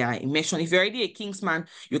immersion. If you're already a Kingsman,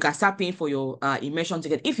 you can start paying for your immersion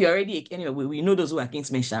ticket. If you're already anyway, we know those who are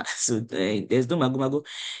Kingsmen, so there's no mago.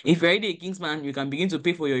 If you're already a Kingsman, you can begin to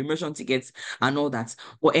pay for your immersion tickets and all that.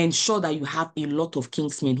 But ensure that you have a lot of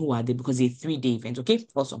Kingsmen who are there because it's a 3-day event. Okay,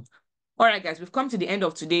 awesome. All right, guys, we've come to the end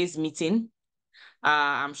of today's meeting.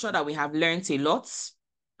 I'm sure that we have learned a lot.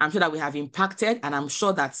 I'm sure that we have impacted, and I'm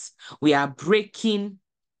sure that we are breaking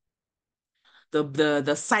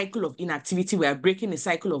the cycle of inactivity. We are breaking the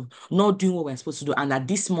cycle of not doing what we're supposed to do. And that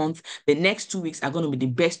this month, the next 2 weeks are going to be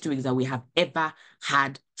the best 2 weeks that we have ever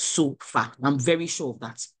had so far. I'm very sure of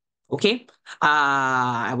that. Okay.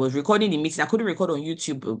 I was recording the meeting. I couldn't record on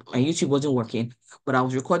YouTube. My YouTube wasn't working, but I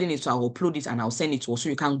was recording it, so I'll upload it and I'll send it to us. So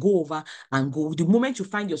you can go over and go. The moment you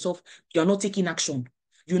find yourself, you're not taking action.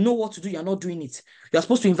 You know what to do, you're not doing it. You're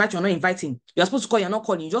supposed to invite, you're not inviting. You're supposed to call, you're not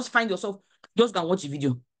calling. You just find yourself, just go and watch the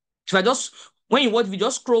video. If I just when you watch video,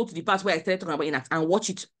 just scroll to the part where I started talking about Inact and watch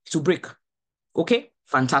it to break. Okay?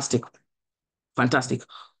 Fantastic. Fantastic.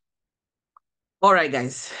 All right,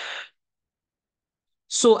 guys.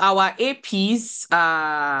 So our APs,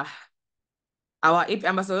 our AP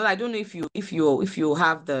ambassador, I don't know if you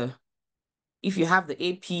have the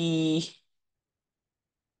AP,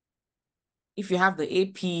 if you have the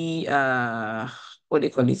AP what do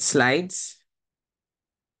you call it, slides.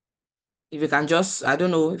 If you can just, I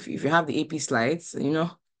don't know if you have the AP slides,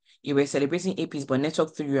 you were celebrating APs, but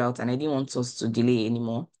network threw you out and I didn't want us to delay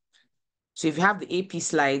anymore. So if you have the AP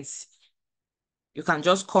slides, you can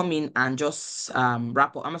just come in and just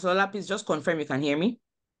wrap up. Amasola, please just confirm you can hear me.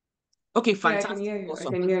 Okay, fantastic. Yeah, I can hear you. Awesome.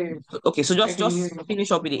 I can hear you. Okay, so I can hear just you.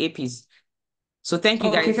 finish up with the APs. So thank you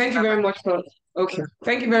Okay, guys. thank you very much for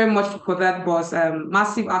thank you very much for that, boss.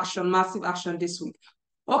 Massive action this week.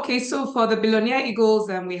 Okay, so for the Billionaire Eagles,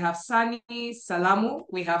 we have Sani Salamu,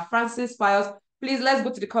 we have Francis Pius. Please let's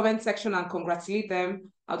go to the comment section and congratulate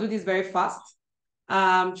them. I'll do this very fast.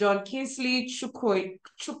 John Kingsley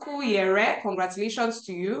Chukuyere, congratulations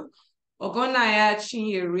to you. Ogonaya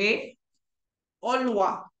Chinyere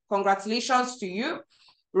Olwa, congratulations to you.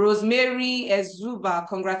 Rosemary Ezuba,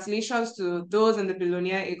 congratulations to those in the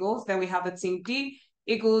Billionaire Eagles. Then we have the Team D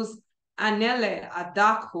Eagles, Anele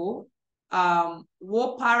Adako,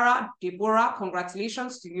 Wopara Deborah,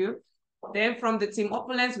 congratulations to you. Then from the Team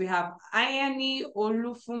Opulence, we have Ayani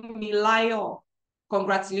Olufumilayo,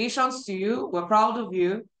 congratulations to you. We're proud of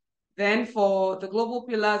you. Then for the Global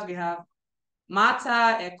Pillars, we have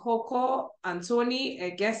Martha Ekoko, Anthony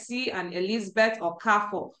Egesi, and Elizabeth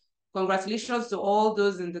Okafo. Congratulations to all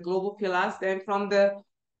those in the Global Pillars. Then from the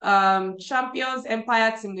Champions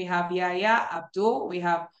Empire team, we have Yaya Abdul, we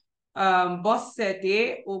have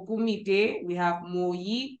Bossede Ogumide, we have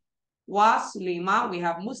Moyi Wa Suleiman, we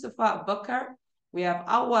have Mustafa Bakar, we have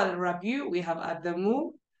Awal Rabiu, we have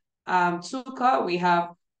Adamu Tuka, we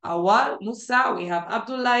have Awal Musa, we have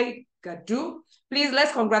Abdullah Gadu. Please,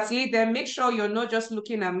 let's congratulate them. Make sure you're not just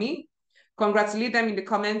looking at me. Congratulate them in the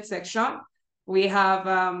comment section. We have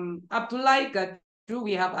Abdullah Gadu,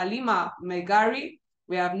 we have Alima Megari,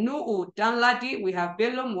 we have Nu'u Danladi, we have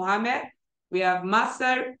Bello Muhammad, we have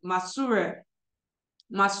Masura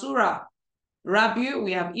Rabiu,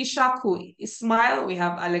 we have Ishaku Ismail, we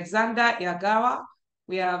have Alexander Yagawa,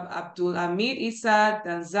 we have Abdul Hamid Isa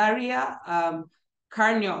Danzaria,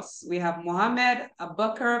 Karnios, we have Mohammed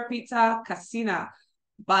Abubakar Peter Kasina,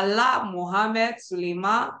 Bala Mohammed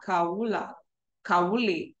Suleiman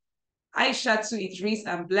Kawuli, Aishatu Idris,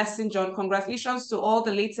 and Blessing John. Congratulations to all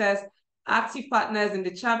the latest active partners in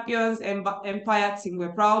the Champions Empire team.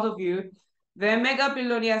 We're proud of you. The Mega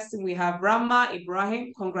Billionaires team, we have Rama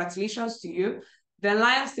Ibrahim. Congratulations to you. The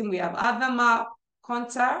Lions team, we have Adama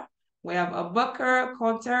Kontar, we have Abubakar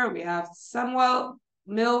Kontar, we have Samuel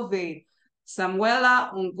Milvey,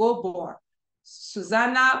 Samuela Ungobor,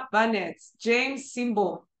 Susanna Bennett, James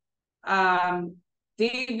Simbo,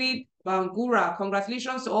 David Bangura.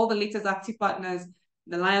 Congratulations to all the latest active partners,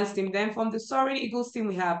 the Lions team. Then from the Soaring Eagles team,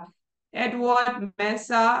 we have Edward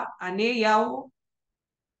Mensa, Ane Yao,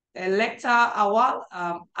 Electa Awal,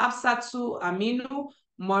 Absatu Aminu,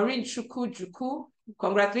 Maureen Chuku.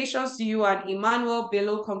 Congratulations to you, and Emmanuel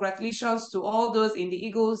Bello. Congratulations to all those in the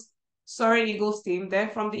Eagles, Soaring Eagles team. Then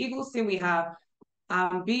from the Eagles team, we have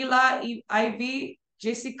Bila Ivy,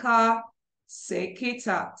 Jessica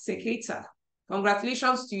Seketa.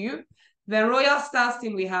 Congratulations to you. The Royal Stars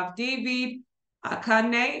team, we have David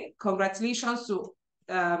Akane. Congratulations to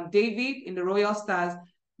David in the Royal Stars.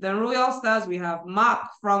 The Royal Stars, we have Mark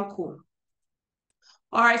Franco.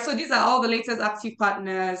 All right, so these are all the latest active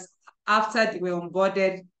partners after they were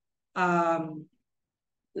onboarded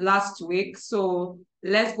last week. So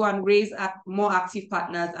let's go and raise more active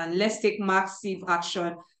partners, and let's take massive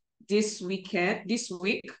action this week.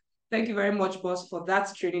 Thank you very much, boss, for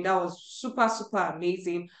that training. That was super, super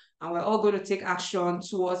amazing. And we're all going to take action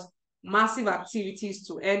towards massive activities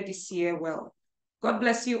to end this year well. God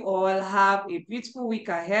bless you all. Have a beautiful week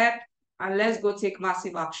ahead, and let's go take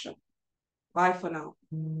massive action. Bye for now.